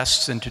more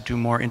tests and to do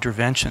more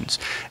interventions.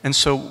 And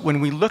so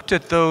when we looked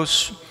at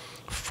those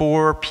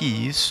four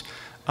Ps,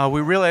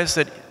 we realized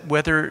that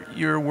whether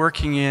you're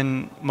working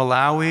in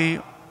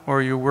Malawi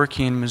or you're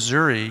working in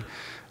Missouri,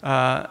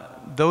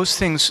 those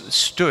things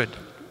stood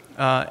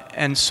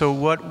And so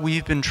what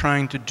we've been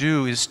trying to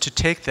do is to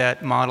take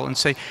that model and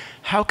say,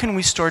 how can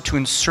we start to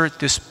insert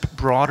this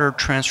broader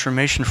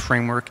transformation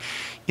framework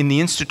in the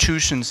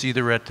institutions,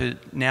 either at the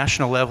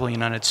national level in the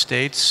United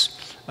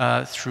States,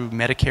 through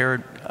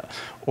Medicare,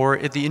 or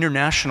at the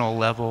international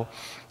level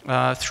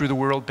through the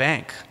World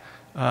Bank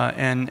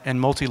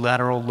and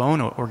multilateral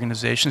loan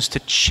organizations, to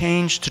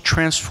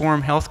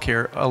transform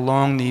healthcare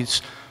along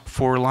these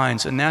 4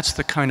 lines. And that's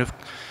the kind of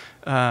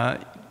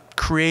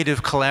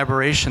creative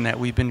collaboration that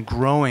we've been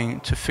growing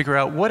to figure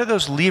out what are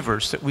those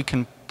levers that we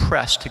can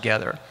press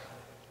together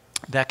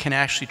that can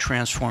actually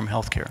transform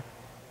healthcare.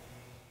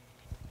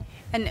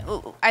 And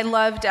I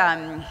loved,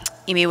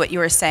 Amy, what you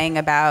were saying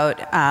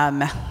about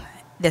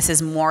this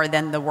is more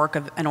than the work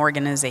of an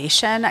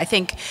organization. I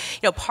think,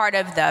 part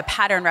of the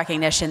pattern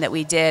recognition that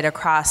we did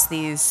across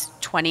these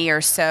 20 or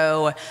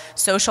so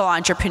social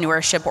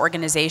entrepreneurship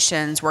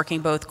organizations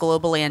working both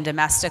globally and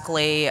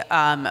domestically,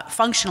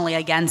 functionally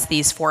against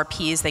these 4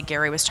 Ps that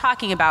Gary was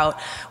talking about,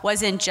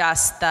 wasn't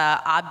just the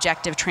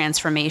objective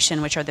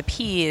transformation, which are the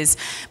Ps,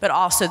 but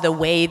also the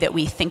way that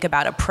we think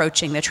about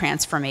approaching the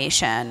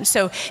transformation.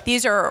 So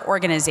these are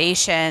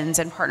organizations,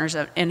 and Partners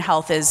in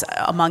Health is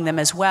among them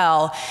as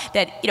well,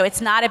 that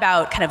it's not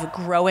about kind of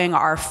growing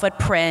our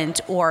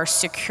footprint or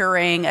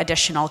securing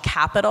additional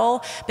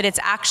capital, but it's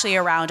actually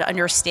around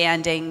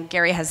understanding.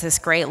 Gary has this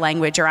great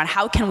language around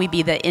how can we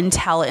be the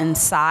intel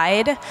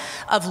inside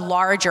of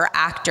larger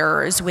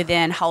actors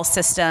within health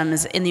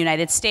systems in the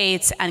United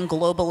States and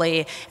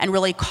globally, and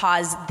really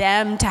cause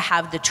them to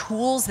have the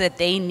tools that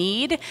they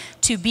need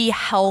to be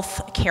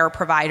health care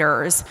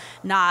providers,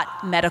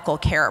 not medical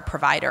care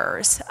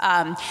providers.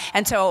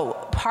 And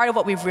so part of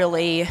what we've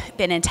really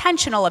been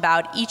intentional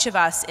about, each of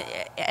us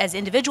as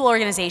individual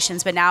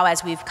organizations, but now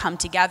as we've come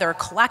together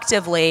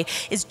collectively,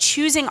 is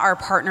choosing our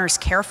partners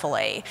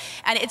carefully.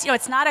 And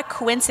it's not a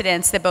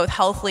coincidence that both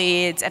Health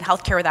Leads and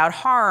Healthcare Without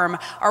Harm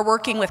are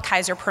working with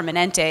Kaiser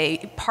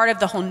Permanente. Part of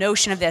the whole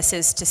notion of this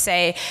is to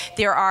say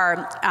there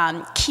are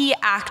key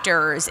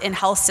actors in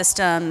health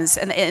systems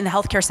and in the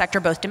healthcare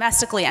sector, both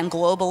domestically and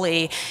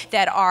globally,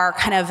 that are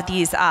kind of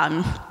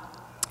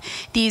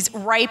these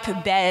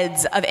ripe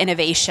beds of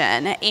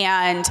innovation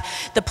and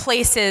the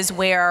places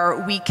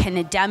where we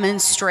can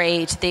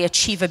demonstrate the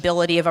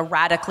achievability of a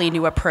radically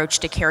new approach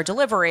to care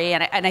delivery.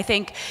 And I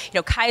think,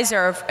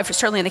 Kaiser,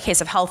 certainly in the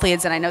case of Health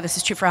Leads, and I know this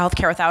is true for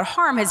Healthcare Without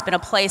Harm, has been a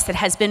place that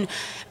has been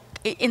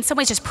in some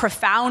ways just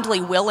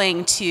profoundly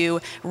willing to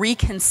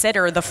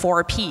reconsider the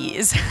 4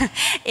 Ps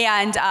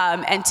and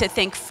to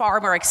think far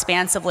more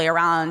expansively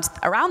around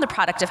the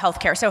product of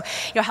healthcare. So,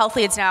 Health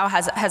Leads now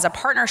has a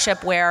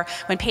partnership where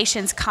when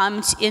patients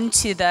come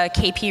into the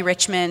KP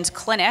Richmond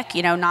clinic,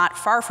 not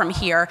far from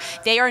here,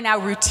 they are now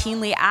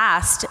routinely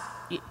asked,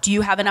 do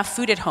you have enough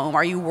food at home?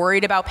 Are you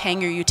worried about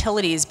paying your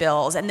utilities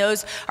bills? And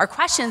those are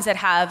questions that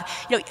have,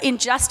 in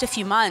just a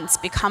few months,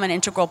 become an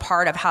integral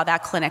part of how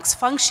that clinic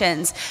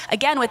functions.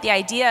 Again, with the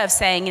idea of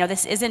saying,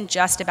 this isn't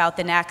just about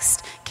the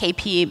next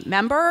KP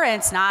member, and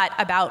it's not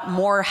about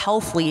more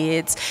health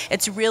leads.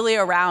 It's really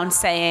around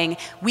saying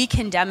we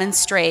can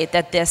demonstrate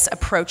that this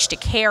approach to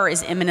care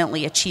is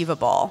imminently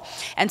achievable.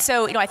 And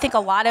so, I think a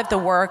lot of the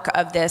work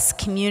of this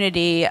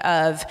community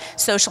of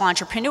social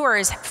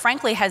entrepreneurs,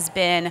 frankly, has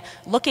been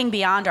looking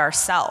beyond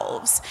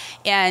ourselves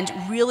and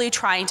really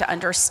trying to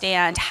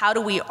understand how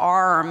do we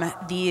arm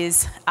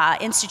these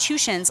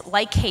institutions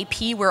like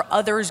KP, where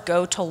others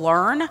go to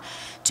learn,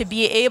 to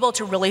be able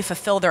to really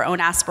fulfill their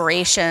own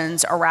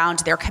aspirations around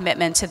their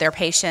commitment to their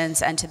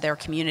patients and to their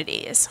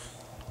communities.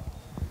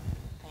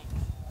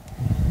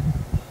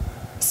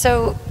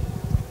 So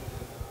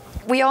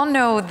we all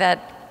know that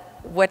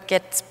what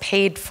gets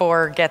paid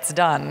for gets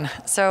done.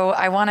 So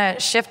I want to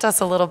shift us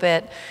a little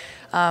bit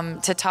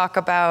to talk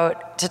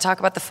about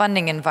the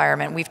funding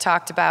environment. We've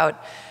talked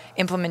about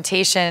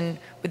implementation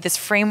with this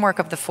framework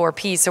of the 4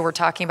 Ps, so we're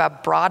talking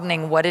about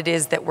broadening what it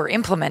is that we're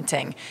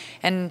implementing.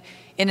 And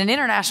in an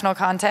international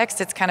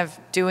context, it's kind of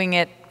doing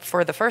it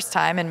for the first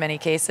time in many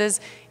cases.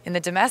 In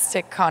the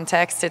domestic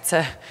context, it's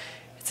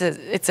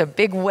a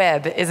big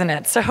web, isn't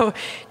it? So,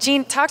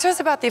 Jean, talk to us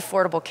about the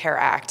Affordable Care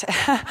Act.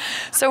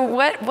 So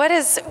what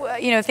is,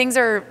 things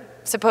are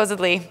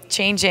supposedly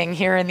changing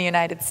here in the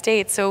United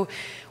States. So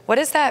what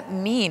does that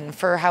mean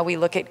for how we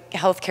look at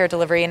healthcare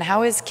delivery, and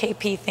how is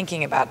KP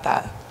thinking about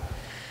that?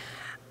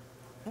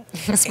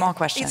 A small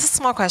question. It's a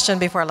small question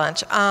before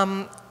lunch.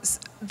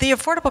 The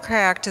Affordable Care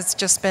Act has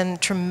just been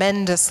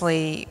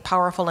tremendously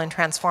powerful and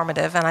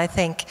transformative, and I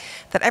think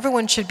that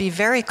everyone should be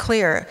very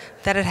clear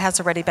that it has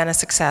already been a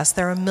success.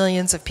 There are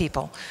millions of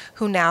people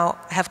who now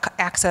have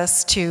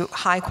access to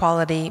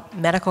high-quality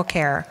medical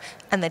care,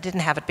 and they didn't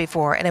have it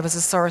before, and it was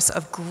a source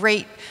of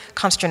great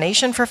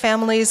consternation for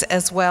families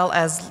as well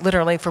as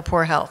literally for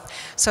poor health.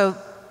 So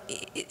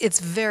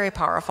it's very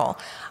powerful.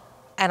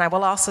 And I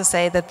will also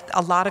say that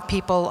a lot of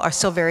people are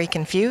still very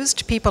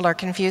confused. People are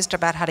confused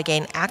about how to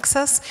gain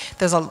access.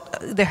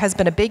 There has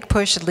been a big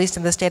push, at least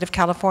in the state of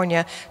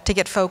California, to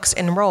get folks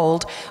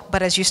enrolled.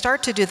 But as you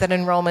start to do that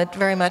enrollment,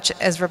 very much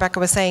as Rebecca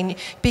was saying,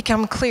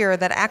 become clear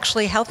that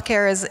actually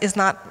healthcare is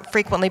not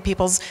frequently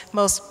people's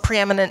most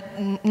preeminent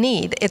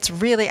need. It's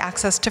really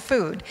access to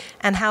food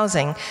and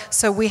housing.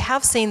 So we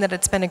have seen that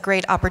it's been a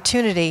great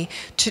opportunity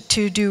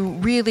to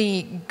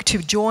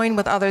join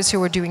with others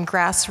who are doing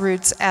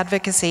grassroots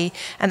advocacy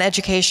and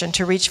education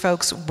to reach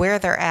folks where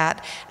they're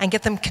at and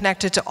get them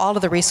connected to all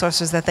of the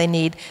resources that they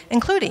need,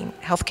 including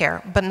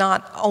healthcare, but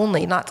not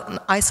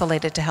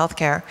isolated to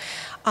healthcare.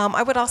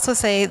 I would also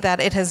say that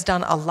it has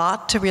done a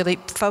lot to really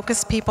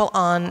focus people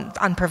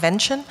on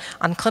prevention,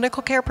 on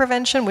clinical care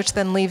prevention, which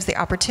then leaves the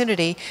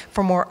opportunity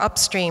for more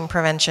upstream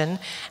prevention,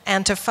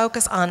 and to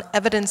focus on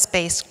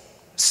evidence-based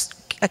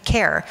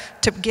care,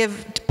 to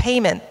give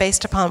payment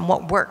based upon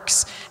what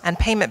works and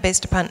payment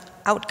based upon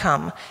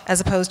outcome as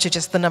opposed to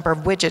just the number of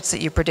widgets that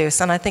you produce.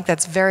 And I think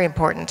that's very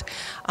important.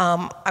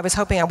 I was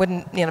hoping I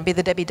wouldn't be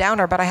the Debbie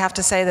Downer, but I have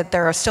to say that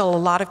there are still a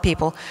lot of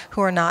people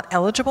who are not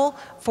eligible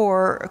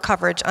for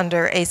coverage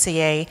under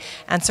ACA.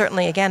 And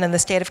certainly, again, in the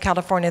state of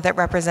California, that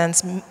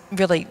represents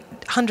really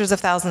hundreds of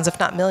thousands, if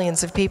not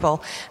millions of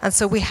people. And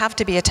so we have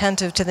to be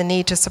attentive to the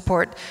need to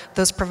support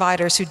those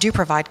providers who do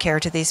provide care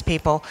to these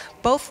people,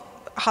 both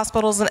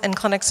hospitals and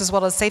clinics, as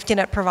well as safety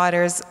net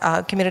providers,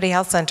 community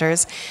health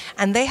centers,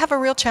 and they have a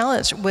real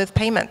challenge with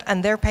payment,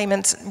 and their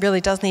payments really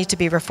does need to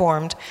be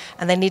reformed,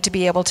 and they need to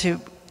be able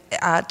to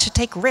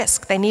take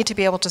risk. They need to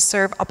be able to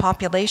serve a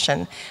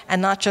population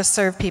and not just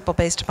serve people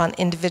based upon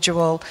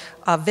individual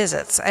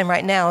visits. And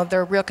right now,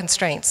 there are real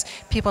constraints.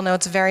 People know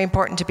it's very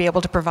important to be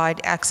able to provide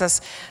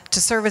access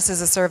to services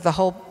that serve the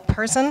whole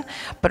person,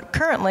 but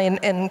currently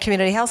in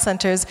community health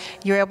centers,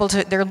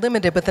 they're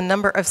limited with the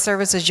number of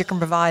services you can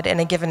provide in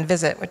a given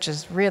visit, which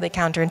is really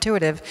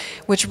counterintuitive,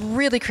 which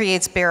really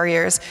creates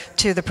barriers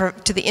to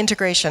the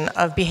integration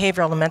of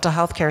behavioral and mental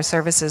health care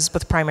services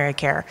with primary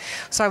care.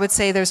 So I would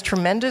say there's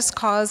tremendous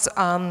cause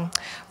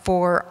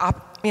for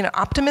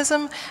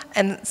optimism,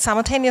 and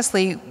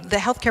simultaneously, the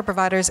healthcare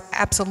providers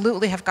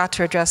absolutely have got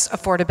to address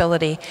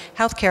affordability.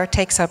 Healthcare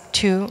takes up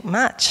too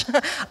much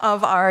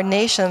of our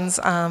nation's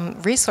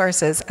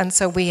resources, and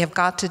so we have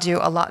got to do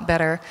a lot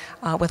better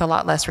with a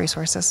lot less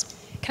resources.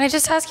 Can I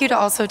just ask you to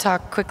also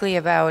talk quickly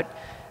about,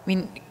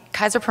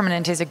 Kaiser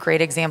Permanente is a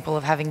great example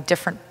of having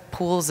different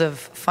pools of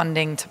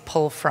funding to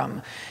pull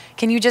from.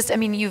 Can you just,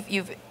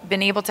 you've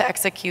been able to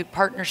execute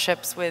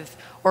partnerships with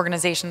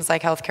organizations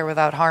like Healthcare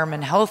Without Harm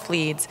and Health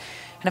Leads.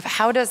 And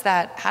how does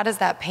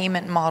that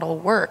payment model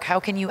work? How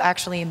can you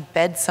actually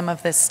embed some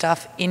of this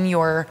stuff in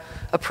your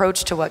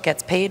approach to what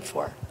gets paid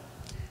for?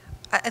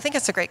 I think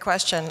it's a great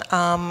question.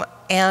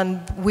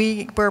 And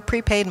we're a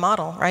prepaid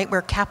model, right?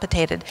 We're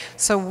capitated.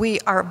 So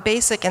our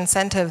basic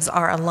incentives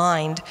are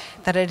aligned,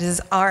 that it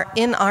is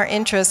in our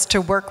interest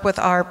to work with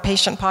our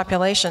patient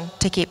population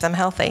to keep them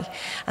healthy.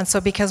 And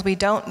so because we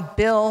don't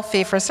bill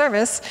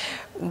fee-for-service,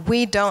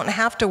 we don't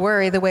have to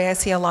worry the way I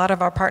see a lot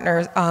of our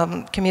partners,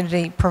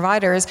 community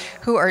providers,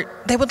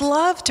 they would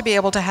love to be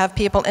able to have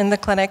people in the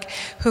clinic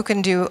who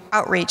can do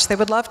outreach. They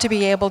would love to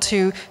be able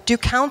to do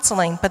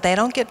counseling, but they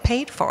don't get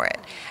paid for it.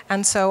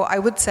 And so I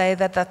would say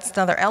that that's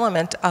another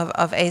element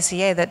of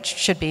ACA that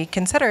should be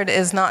considered,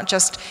 is not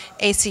just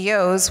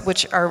ACOs,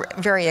 which are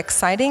very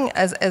exciting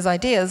as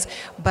ideas,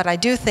 but I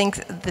do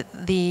think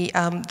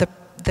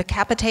the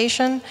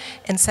capitation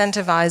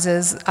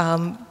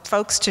incentivizes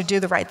folks to do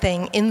the right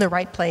thing in the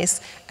right place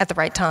at the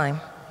right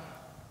time.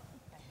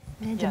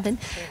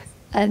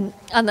 On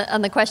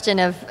the question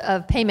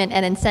of payment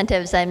and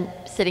incentives, I'm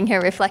sitting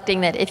here reflecting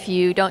that if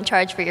you don't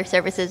charge for your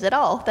services at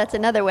all, that's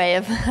another way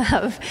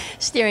of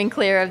steering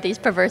clear of these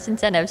perverse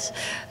incentives,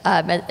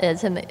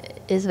 as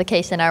is the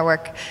case in our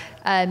work.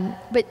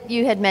 But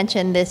you had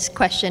mentioned this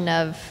question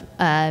of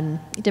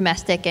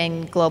domestic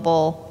and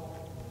global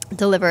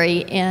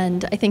delivery,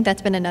 and I think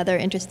that's been another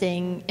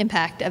interesting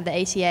impact of the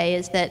ACA,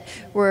 is that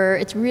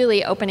it's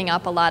really opening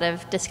up a lot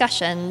of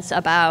discussions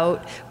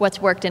about what's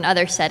worked in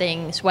other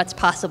settings, what's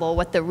possible,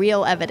 what the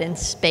real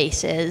evidence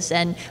base is,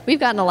 and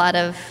we've gotten a lot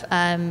of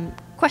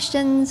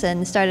questions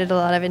and started a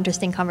lot of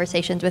interesting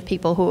conversations with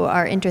people who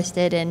are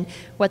interested in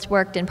what's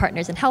worked in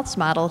Partners in Health's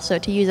model. So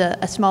to use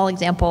a small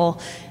example,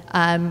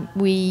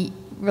 we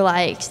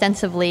rely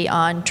extensively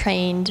on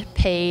trained,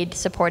 paid,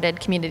 supported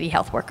community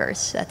health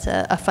workers. That's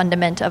a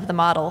fundament of the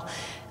model.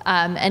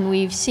 And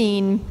we've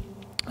seen,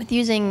 with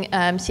using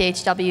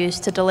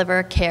CHWs to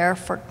deliver care,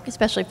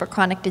 especially for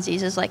chronic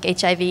diseases like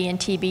HIV and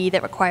TB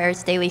that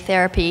requires daily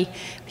therapy,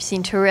 we've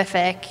seen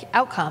terrific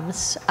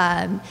outcomes.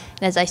 And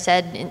as I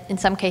said, in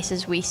some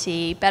cases we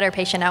see better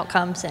patient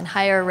outcomes and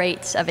higher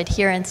rates of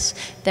adherence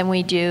than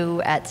we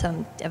do at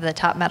some of the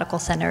top medical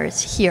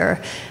centers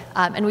here.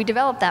 And we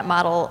developed that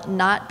model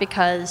not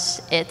because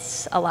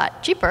it's a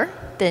lot cheaper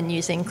than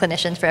using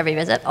clinicians for every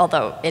visit,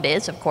 although it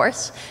is, of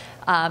course,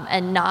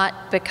 and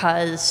not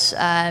because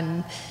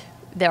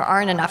there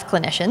aren't enough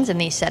clinicians in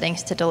these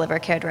settings to deliver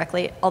care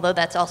directly, although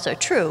that's also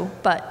true,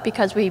 but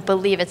because we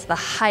believe it's the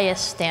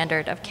highest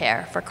standard of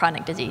care for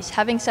chronic disease.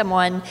 Having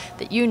someone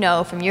that you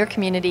know from your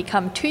community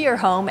come to your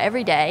home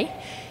every day,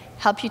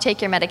 help you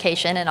take your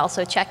medication, and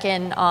also check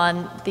in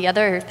on the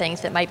other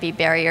things that might be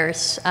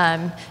barriers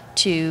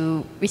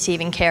to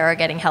receiving care or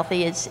getting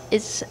healthy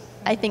is,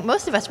 I think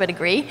most of us would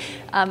agree,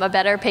 a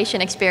better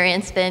patient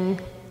experience than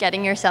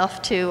getting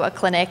yourself to a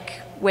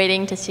clinic,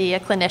 waiting to see a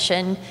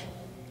clinician,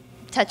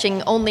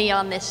 touching only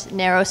on this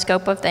narrow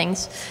scope of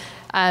things.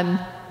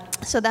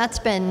 So that's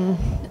been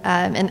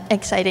an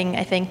exciting,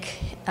 I think,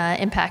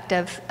 impact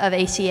of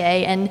ACA.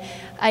 And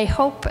I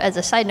hope, as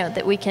a side note,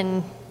 that we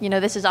can,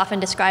 this is often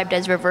described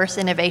as reverse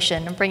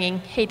innovation, bringing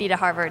Haiti to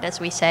Harvard, as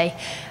we say.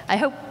 I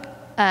hope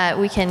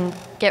we can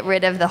get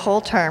rid of the whole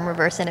term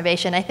reverse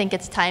innovation. I think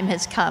its time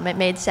has come. It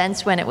made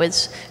sense when it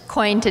was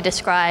coined to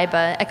describe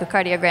an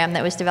echocardiogram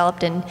that was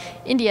developed in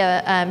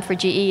India for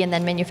GE and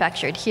then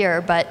manufactured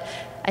here. But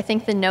I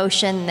think the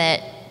notion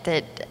that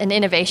an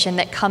innovation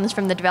that comes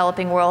from the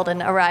developing world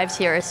and arrives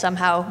here is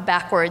somehow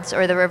backwards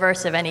or the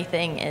reverse of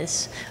anything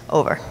is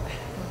over.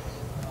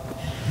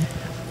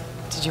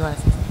 Did you want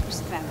to say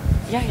something?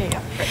 Yeah.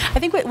 I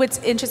think what's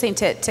interesting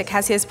to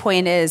Cassia's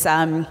point is,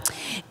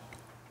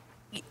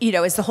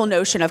 is the whole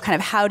notion of kind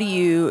of how do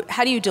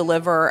you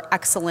deliver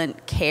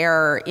excellent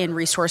care in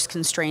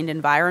resource-constrained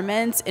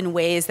environments in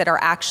ways that are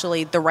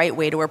actually the right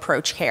way to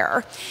approach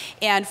care.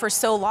 And for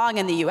so long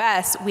in the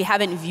U.S., we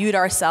haven't viewed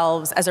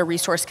ourselves as a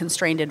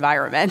resource-constrained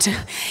environment.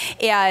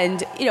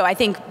 And, I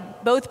think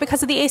both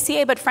because of the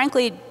ACA, but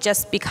frankly,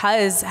 just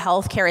because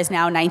healthcare is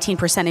now 19%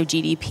 of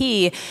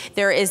GDP,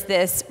 there is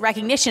this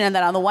recognition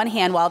that on the one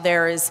hand, while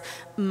there's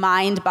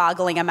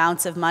mind-boggling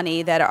amounts of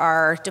money that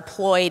are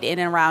deployed in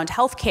and around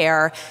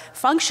healthcare,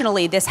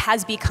 functionally, this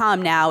has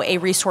become now a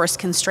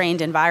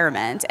resource-constrained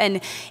environment.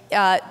 And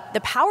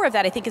the power of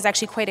that, I think, is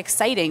actually quite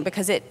exciting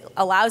because it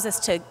allows us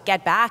to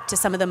get back to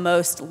some of the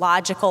most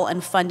logical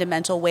and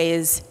fundamental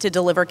ways to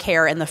deliver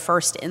care in the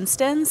first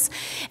instance.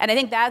 And I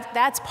think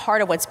that's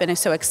part of what's been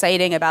so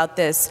exciting about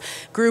this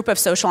group of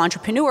social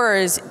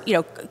entrepreneurs,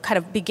 kind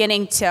of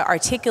beginning to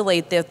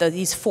articulate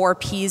these 4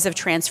 Ps of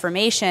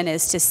transformation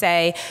is to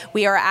say,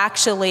 we are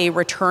actually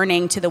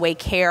returning to the way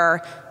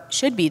care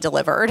should be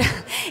delivered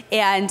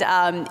and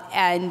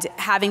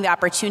having the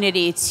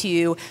opportunity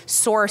to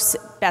source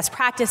best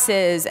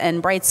practices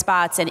and bright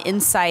spots and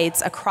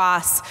insights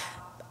across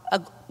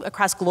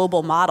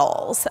global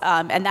models.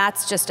 And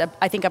that's just,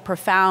 I think, a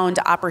profound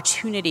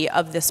opportunity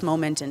of this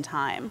moment in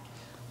time.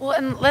 Well,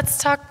 and let's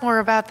talk more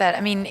about that.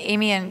 I mean,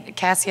 Amy and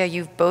Cassia,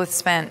 you've both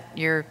spent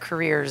your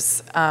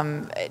careers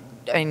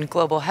in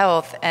global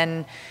health,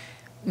 and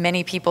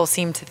many people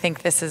seem to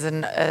think this is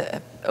an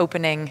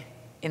opening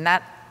in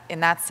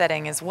that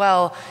setting as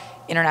well.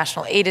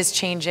 International aid is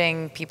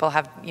changing. People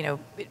have,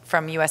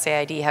 from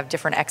USAID have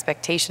different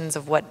expectations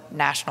of what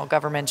national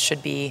governments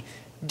should be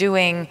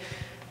doing.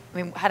 I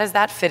mean, how does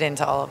that fit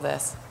into all of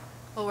this?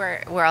 Well,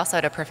 we're also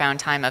at a profound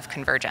time of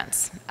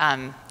convergence.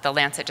 The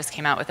Lancet just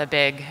came out with a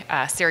big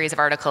series of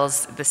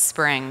articles this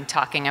spring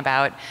talking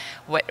about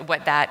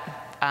what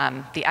that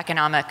the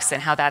economics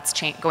and how that's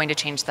going to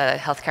change the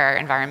healthcare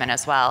environment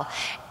as well.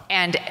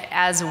 And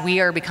as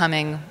we're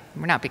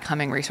not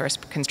becoming resource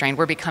constrained,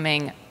 we're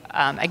becoming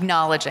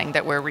acknowledging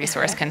that we're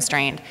resource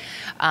constrained.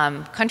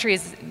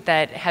 Countries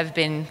that have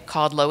been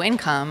called low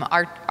income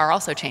are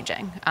also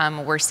changing.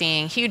 We're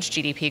seeing huge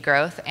GDP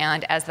growth,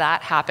 and as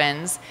that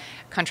happens,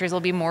 countries will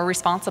be more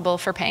responsible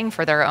for paying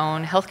for their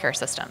own healthcare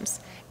systems.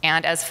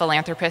 And as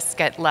philanthropists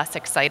get less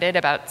excited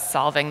about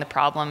solving the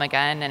problem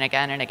again and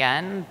again and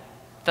again,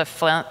 the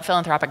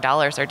philanthropic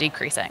dollars are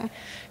decreasing.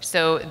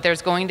 So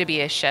there's going to be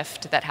a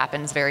shift that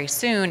happens very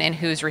soon in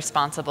who's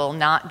responsible,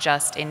 not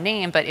just in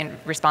name, but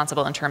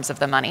responsible in terms of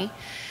the money.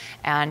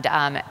 And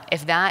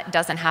if that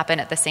doesn't happen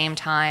at the same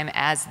time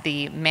as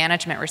the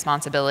management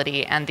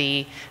responsibility and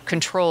the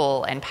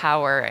control and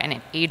power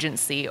and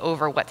agency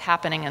over what's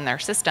happening in their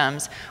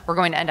systems, we're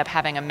going to end up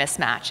having a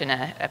mismatch in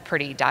a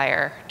pretty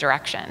dire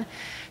direction.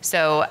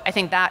 So I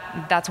think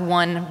that's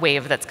one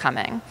wave that's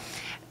coming.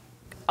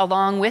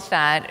 Along with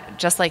that,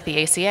 just like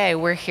the ACA,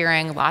 we're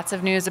hearing lots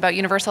of news about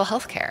universal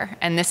health care,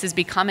 and this is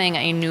becoming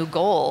a new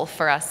goal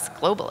for us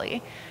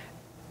globally.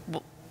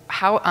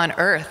 How on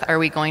earth are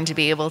we going to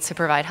be able to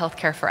provide health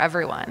care for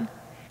everyone?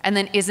 And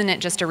then isn't it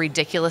just a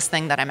ridiculous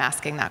thing that I'm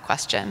asking that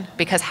question?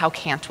 Because how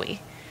can't we?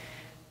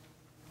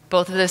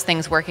 Both of those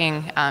things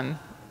working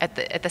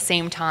at the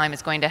same time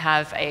is going to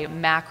have a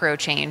macro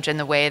change in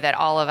the way that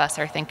all of us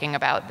are thinking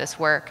about this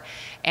work.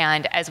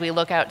 And as we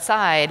look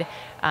outside,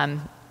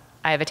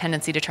 I have a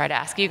tendency to try to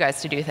ask you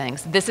guys to do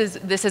things. This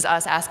is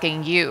us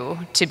asking you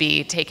to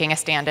be taking a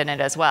stand in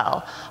it as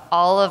well.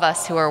 All of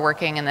us who are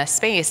working in this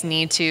space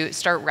need to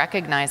start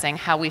recognizing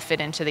how we fit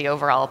into the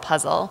overall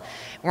puzzle.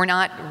 We're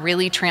not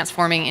really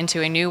transforming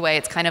into a new way.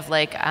 It's kind of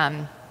like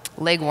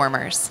leg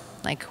warmers.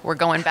 Like we're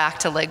going back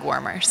to leg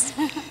warmers.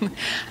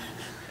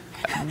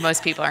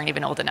 Most people aren't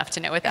even old enough to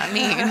know what that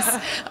means.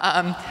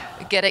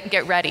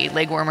 Get ready.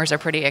 Leg warmers are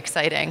pretty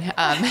exciting.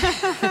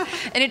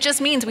 And it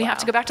just means we have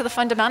to go back to the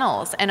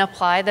fundamentals and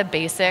apply the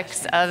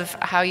basics of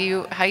how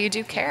you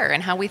do care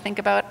and how we think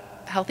about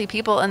healthy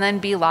people, and then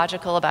be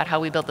logical about how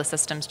we build the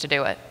systems to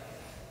do it.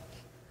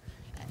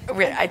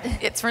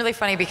 It's really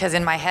funny because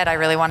in my head I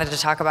really wanted to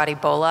talk about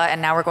Ebola,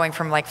 and now we're going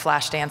from like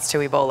Flashdance to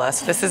Ebola.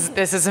 So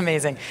this is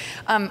amazing.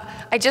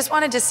 I just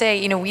wanted to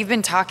say, we've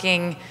been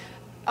talking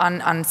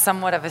on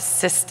somewhat of a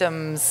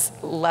systems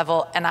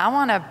level, and I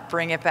want to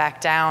bring it back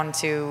down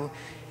to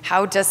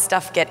how does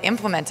stuff get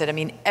implemented? I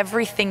mean,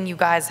 everything you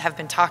guys have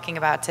been talking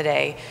about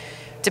today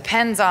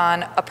depends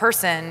on a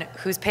person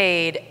who's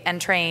paid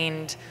and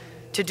trained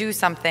to do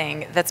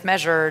something that's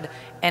measured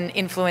and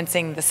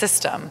influencing the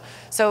system.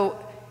 So,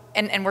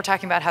 and we're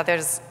talking about how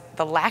there's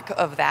the lack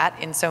of that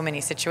in so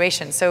many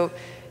situations. So,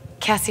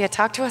 Cassia,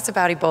 talk to us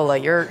about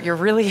Ebola. You're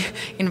really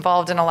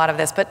involved in a lot of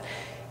this, but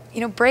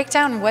break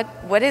down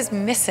what is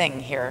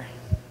missing here.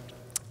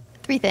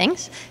 3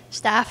 things: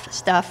 staff,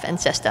 stuff, and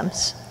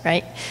systems,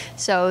 right?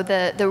 So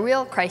the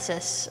real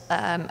crisis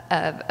of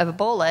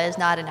Ebola is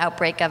not an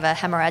outbreak of a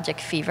hemorrhagic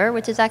fever,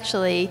 which is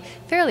actually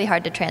fairly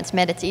hard to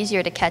transmit. It's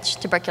easier to catch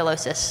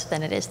tuberculosis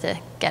than it is to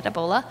get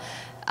Ebola,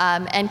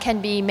 and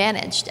can be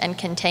managed and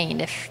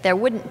contained. If there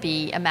wouldn't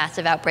be a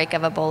massive outbreak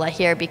of Ebola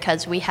here,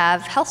 because we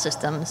have health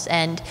systems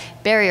and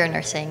barrier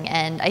nursing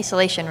and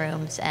isolation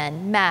rooms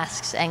and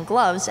masks and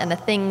gloves and the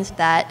things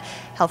that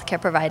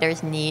healthcare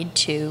providers need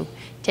to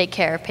take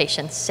care of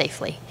patients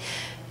safely.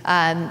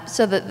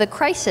 So the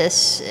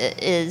crisis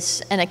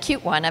is an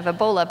acute one of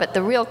Ebola, but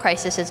the real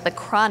crisis is the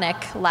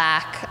chronic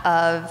lack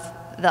of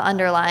the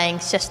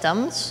underlying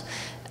systems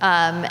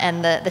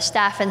and the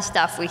staff and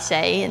stuff, we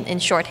say, in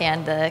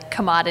shorthand, the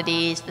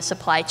commodities, the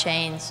supply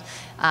chains,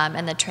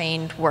 and the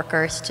trained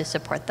workers to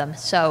support them.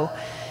 So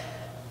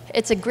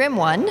it's a grim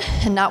one,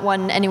 and not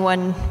one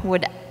anyone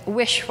would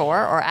wish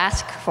for or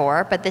ask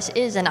for, but this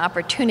is an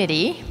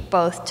opportunity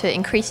both to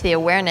increase the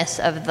awareness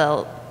of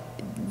the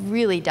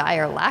really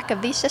dire lack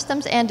of these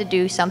systems and to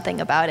do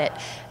something about it.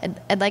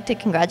 I'd like to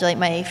congratulate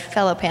my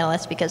fellow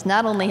panelists, because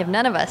not only have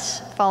none of us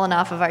fallen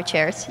off of our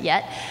chairs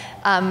yet,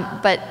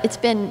 but it's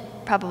been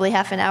probably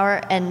half an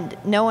hour and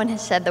no one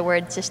has said the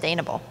word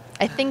sustainable.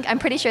 I'm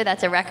pretty sure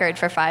that's a record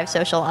for 5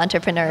 social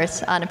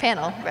entrepreneurs on a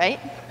panel, right?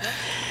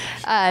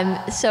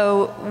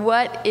 So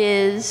what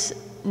is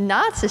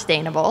not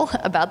sustainable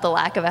about the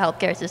lack of a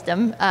healthcare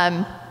system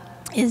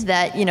is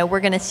that we're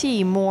going to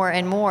see more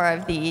and more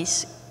of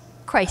these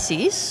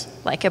crises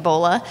like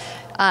Ebola,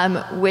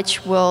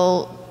 which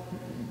will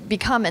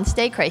become and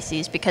stay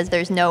crises because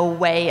there's no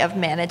way of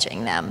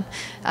managing them.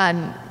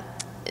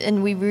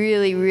 And we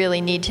really,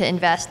 really need to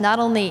invest not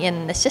only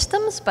in the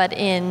systems, but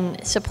in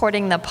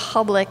supporting the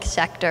public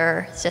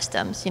sector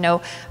systems.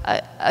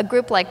 A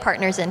group like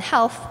Partners in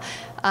Health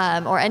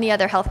or any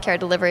other healthcare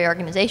delivery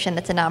organization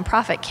that's a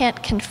nonprofit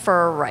can't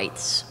confer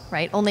rights,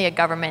 right? Only a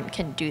government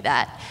can do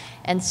that.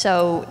 And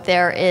so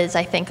there is,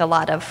 I think, a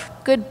lot of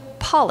good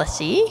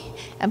policy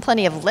and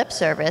plenty of lip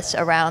service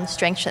around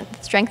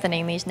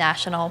strengthening these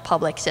national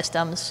public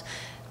systems.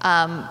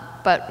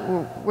 But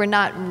we're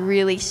not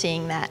really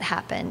seeing that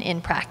happen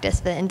in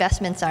practice. The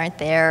investments aren't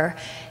there.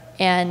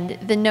 And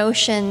the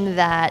notion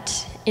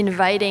that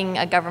inviting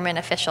a government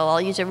official,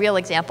 I'll use a real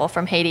example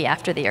from Haiti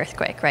after the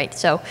earthquake, right?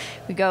 So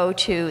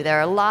there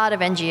are a lot of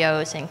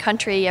NGOs in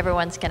country.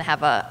 Everyone's going to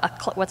have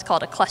what's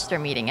called a cluster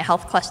meeting, a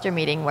health cluster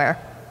meeting, where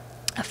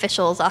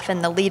officials,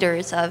 often the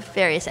leaders of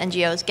various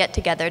NGOs, get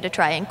together to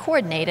try and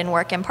coordinate and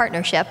work in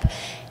partnership.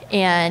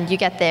 And you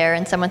get there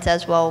and someone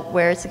says, well,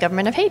 where's the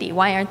government of Haiti?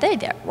 Why aren't they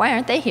there? Why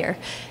aren't they here?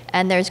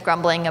 And there's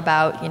grumbling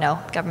about,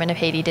 government of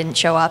Haiti didn't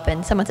show up.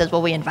 And someone says,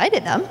 well, we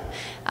invited them.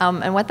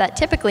 And what that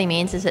typically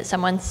means is that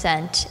someone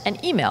sent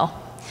an email,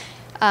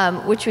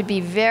 which would be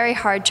very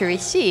hard to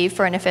receive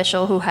for an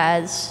official who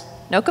has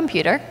no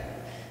computer,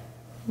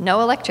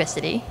 no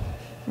electricity,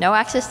 no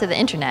access to the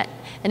internet.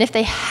 And if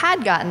they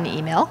had gotten the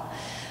email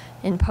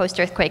in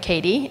post-earthquake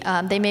Haiti,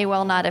 they may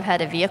well not have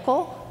had a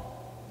vehicle,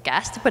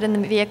 gas to put in the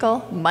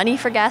vehicle, money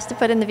for gas to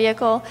put in the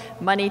vehicle,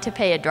 money to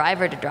pay a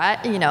driver to drive,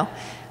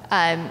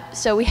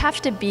 So we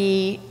have to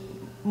be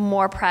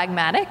more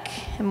pragmatic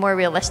and more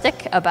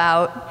realistic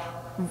about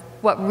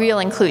what real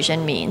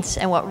inclusion means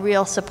and what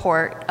real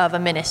support of a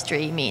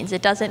ministry means.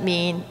 It doesn't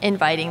mean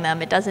inviting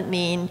them. It doesn't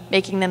mean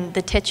making them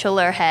the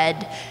titular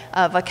head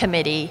of a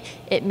committee.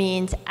 It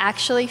means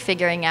actually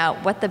figuring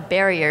out what the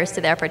barriers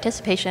to their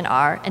participation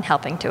are and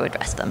helping to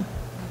address them.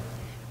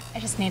 I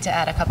just need to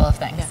add a couple of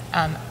things.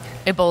 Yeah.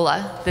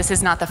 Ebola, this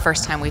is not the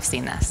first time we've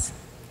seen this.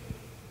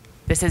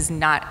 This is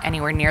not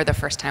anywhere near the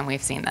first time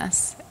we've seen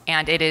this.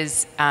 And it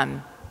is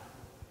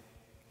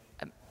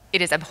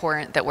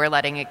abhorrent that we're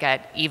letting it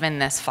get even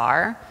this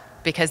far,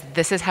 because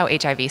this is how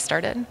HIV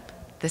started.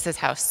 This is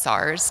how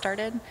SARS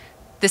started.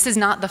 This is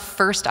not the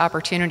first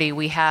opportunity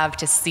we have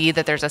to see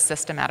that there's a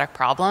systematic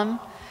problem.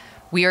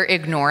 We are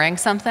ignoring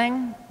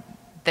something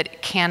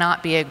that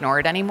cannot be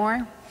ignored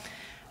anymore,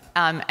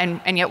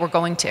 and yet we're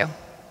going to.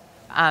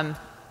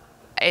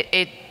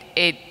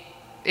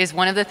 is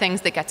one of the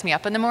things that gets me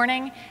up in the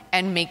morning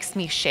and makes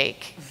me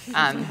shake,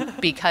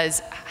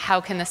 because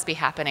how can this be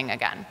happening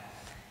again?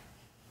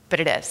 But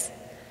it is.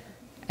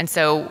 And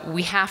so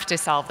we have to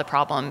solve the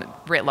problem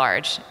writ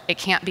large. It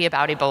can't be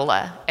about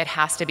Ebola. It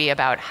has to be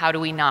about how do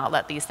we not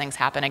let these things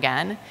happen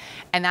again?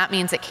 And that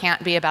means it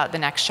can't be about the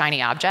next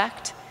shiny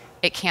object.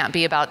 It can't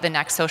be about the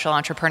next social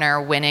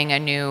entrepreneur winning a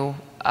new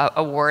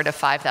award of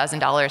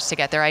 $5,000 to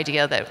get their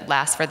idea that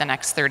lasts for the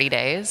next 30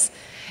 days.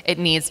 It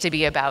needs to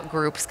be about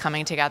groups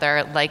coming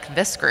together like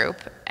this group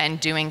and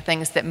doing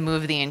things that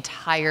move the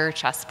entire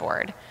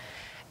chessboard.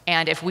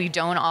 And if we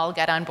don't all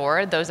get on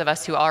board, those of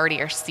us who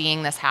already are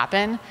seeing this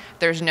happen,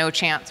 there's no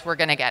chance we're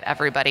going to get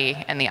everybody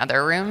in the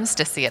other rooms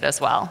to see it as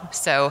well.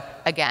 So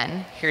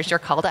again, here's your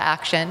call to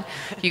action.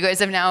 You guys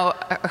have now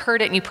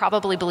heard it, and you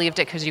probably believed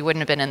it because you wouldn't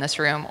have been in this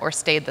room or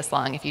stayed this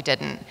long if you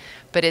didn't.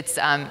 But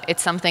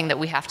it's something that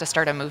we have to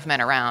start a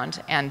movement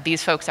around. And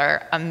these folks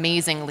are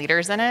amazing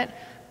leaders in it,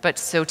 but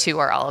so too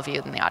are all of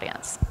you in the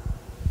audience.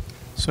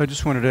 So I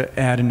just wanted to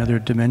add another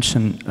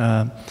dimension.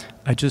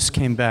 I just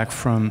came back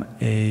from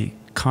a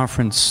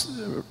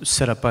conference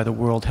set up by the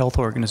World Health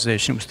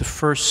Organization. It was the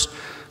first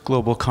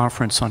global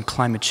conference on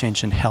climate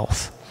change and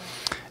health.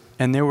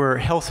 And there were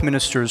health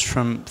ministers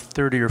from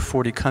 30 or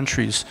 40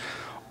 countries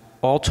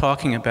all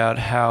talking about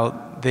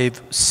how they've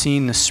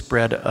seen the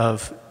spread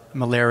of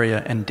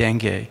malaria and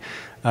dengue.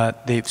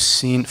 They've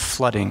seen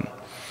flooding.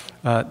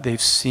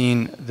 They've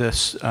seen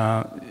this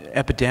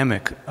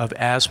epidemic of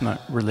asthma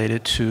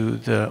related to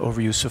the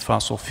overuse of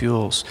fossil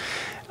fuels.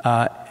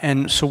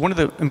 And so one of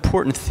the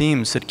important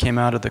themes that came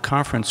out of the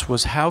conference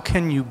was how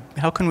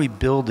can we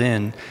build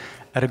in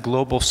at a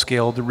global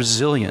scale the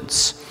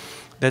resilience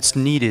that's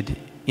needed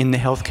in the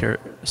healthcare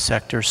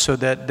sector so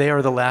that they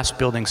are the last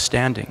building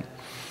standing,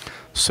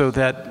 so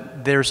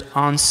that there's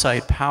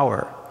on-site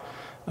power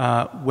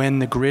when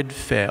the grid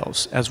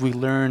fails, as we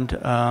learned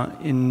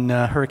in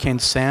Hurricane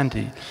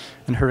Sandy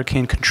and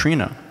Hurricane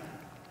Katrina.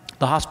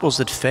 The hospitals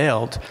that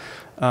failed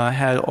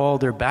had all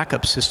their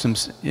backup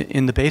systems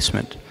in the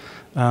basement.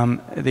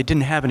 They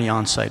didn't have any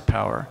on-site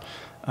power,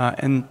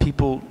 and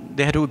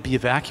they had to be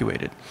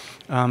evacuated.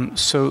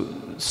 So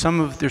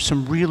there's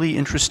some really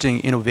interesting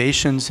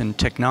innovations and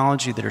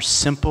technology that are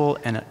simple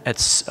and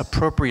at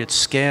appropriate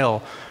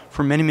scale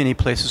for many, many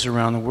places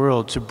around the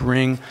world to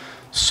bring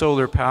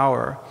solar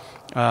power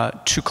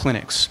to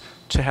clinics,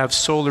 to have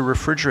solar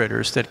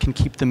refrigerators that can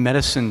keep the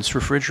medicines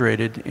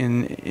refrigerated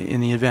in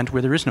the event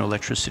where there is no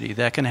electricity,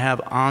 that can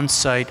have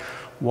on-site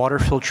water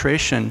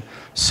filtration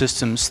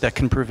systems that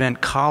can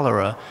prevent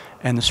cholera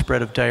and the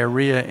spread of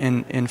diarrhea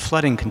in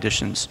flooding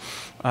conditions.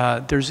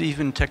 There's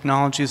even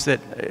technologies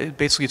that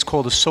basically it's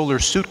called a solar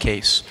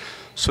suitcase,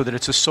 so that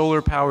it's a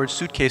solar-powered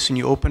suitcase and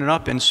you open it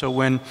up, and so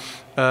when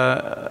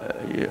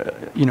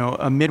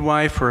a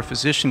midwife or a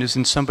physician is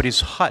in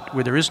somebody's hut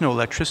where there is no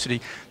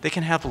electricity, they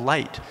can have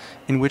light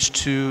in which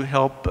to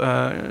help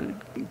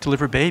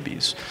deliver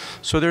babies.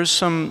 So there's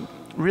some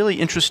really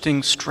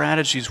interesting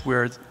strategies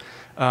where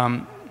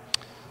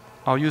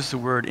I'll use the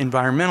word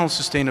environmental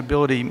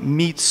sustainability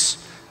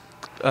meets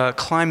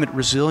climate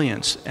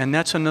resilience, and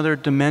that's another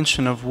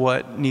dimension of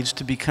what needs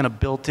to be kind of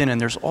built in,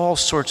 and there's all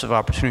sorts of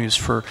opportunities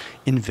for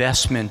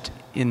investment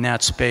in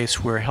that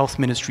space where health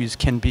ministries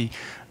can be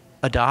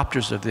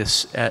adopters of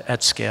this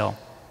at scale.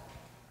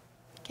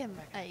 Kim,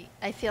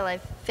 I feel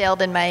I've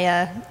failed in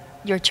my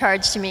your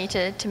charge to me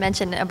to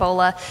mention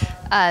Ebola,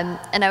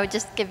 and I would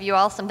just give you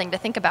all something to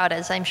think about,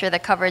 as I'm sure the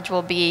coverage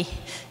will be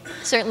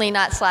certainly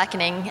not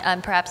slackening,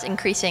 perhaps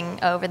increasing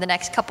over the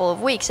next couple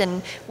of weeks.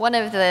 And one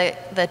of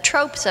the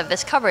tropes of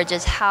this coverage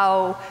is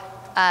how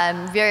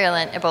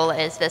virulent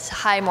Ebola is, this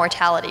high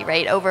mortality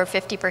rate, over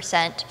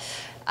 50%.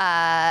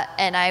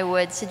 And I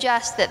would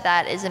suggest that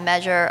that is a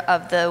measure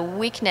of the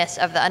weakness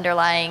of the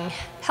underlying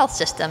health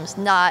systems,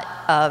 not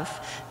of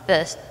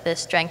the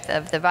strength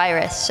of the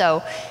virus.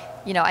 So,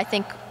 I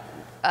think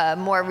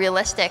more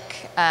realistic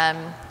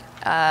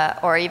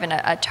or even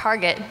a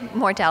target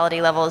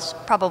mortality level is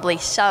probably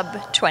sub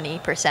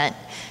 20%.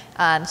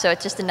 So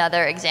it's just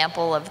another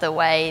example of the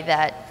way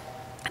that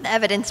the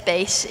evidence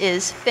base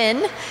is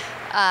thin.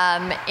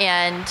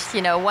 And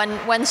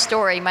one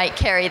story might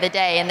carry the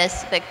day, and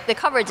the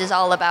coverage is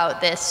all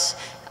about this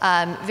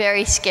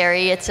very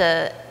scary. It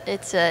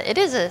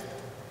is a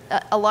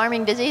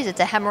alarming disease.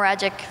 It's a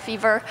hemorrhagic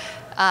fever,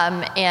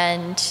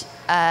 and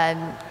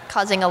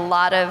causing a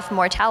lot of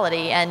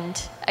mortality.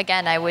 And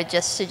again, I would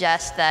just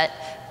suggest that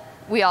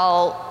we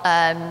all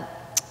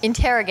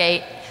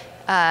interrogate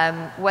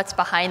what's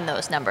behind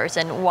those numbers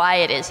and why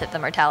it is that the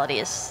mortality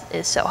is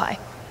so high.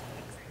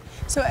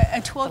 So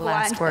Atul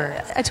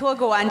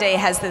Gawande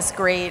has this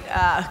great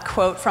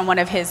quote from one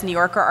of his New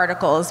Yorker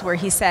articles where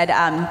he said,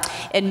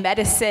 in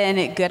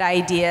medicine, good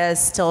ideas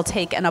still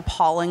take an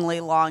appallingly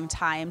long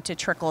time to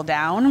trickle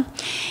down.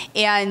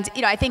 And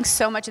I think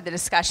so much of the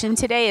discussion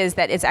today is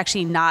that it's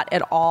actually not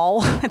at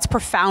all, it's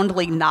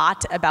profoundly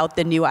not about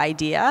the new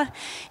idea.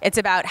 It's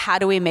about how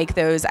do we make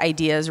those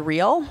ideas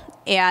real.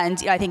 And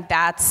I think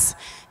that's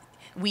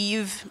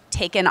we've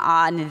taken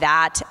on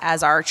that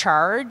as our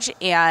charge.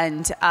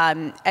 And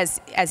as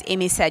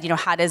Amy said,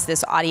 how does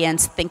this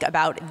audience think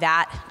about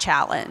that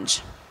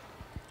challenge?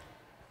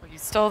 You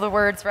stole the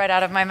words right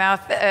out of my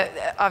mouth.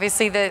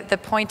 Obviously, the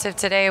point of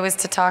today was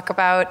to talk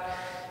about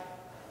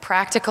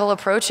practical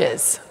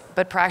approaches,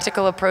 but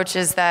practical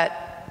approaches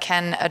that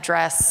can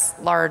address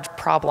large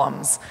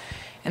problems.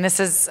 And this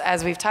is,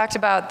 as we've talked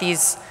about,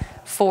 these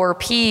 4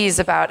 Ps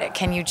about it.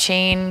 Can you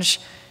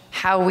change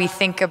how we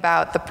think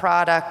about the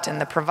product and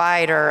the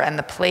provider and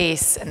the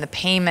place and the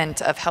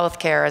payment of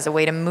healthcare as a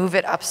way to move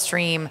it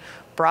upstream,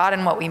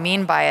 broaden what we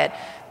mean by it,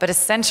 but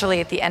essentially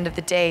at the end of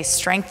the day,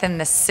 strengthen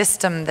the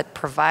system that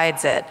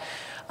provides it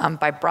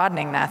by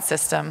broadening that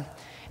system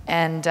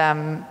and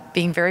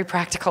being very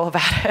practical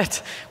about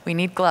it. We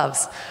need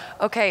gloves.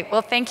 Okay,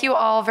 well, thank you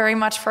all very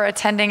much for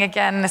attending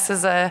again. This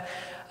is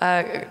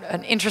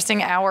an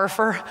interesting hour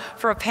for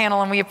a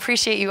panel, and we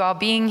appreciate you all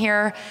being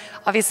here.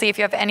 Obviously, if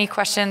you have any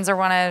questions or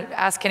want to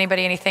ask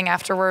anybody anything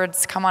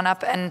afterwards, come on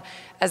up. And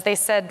as they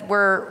said,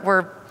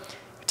 we're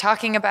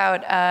talking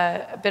about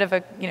a bit of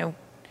a,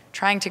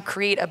 trying to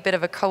create a bit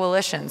of a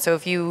coalition. So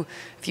if you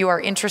are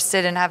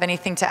interested and have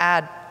anything to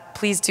add,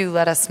 please do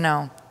let us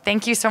know.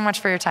 Thank you so much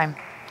for your time.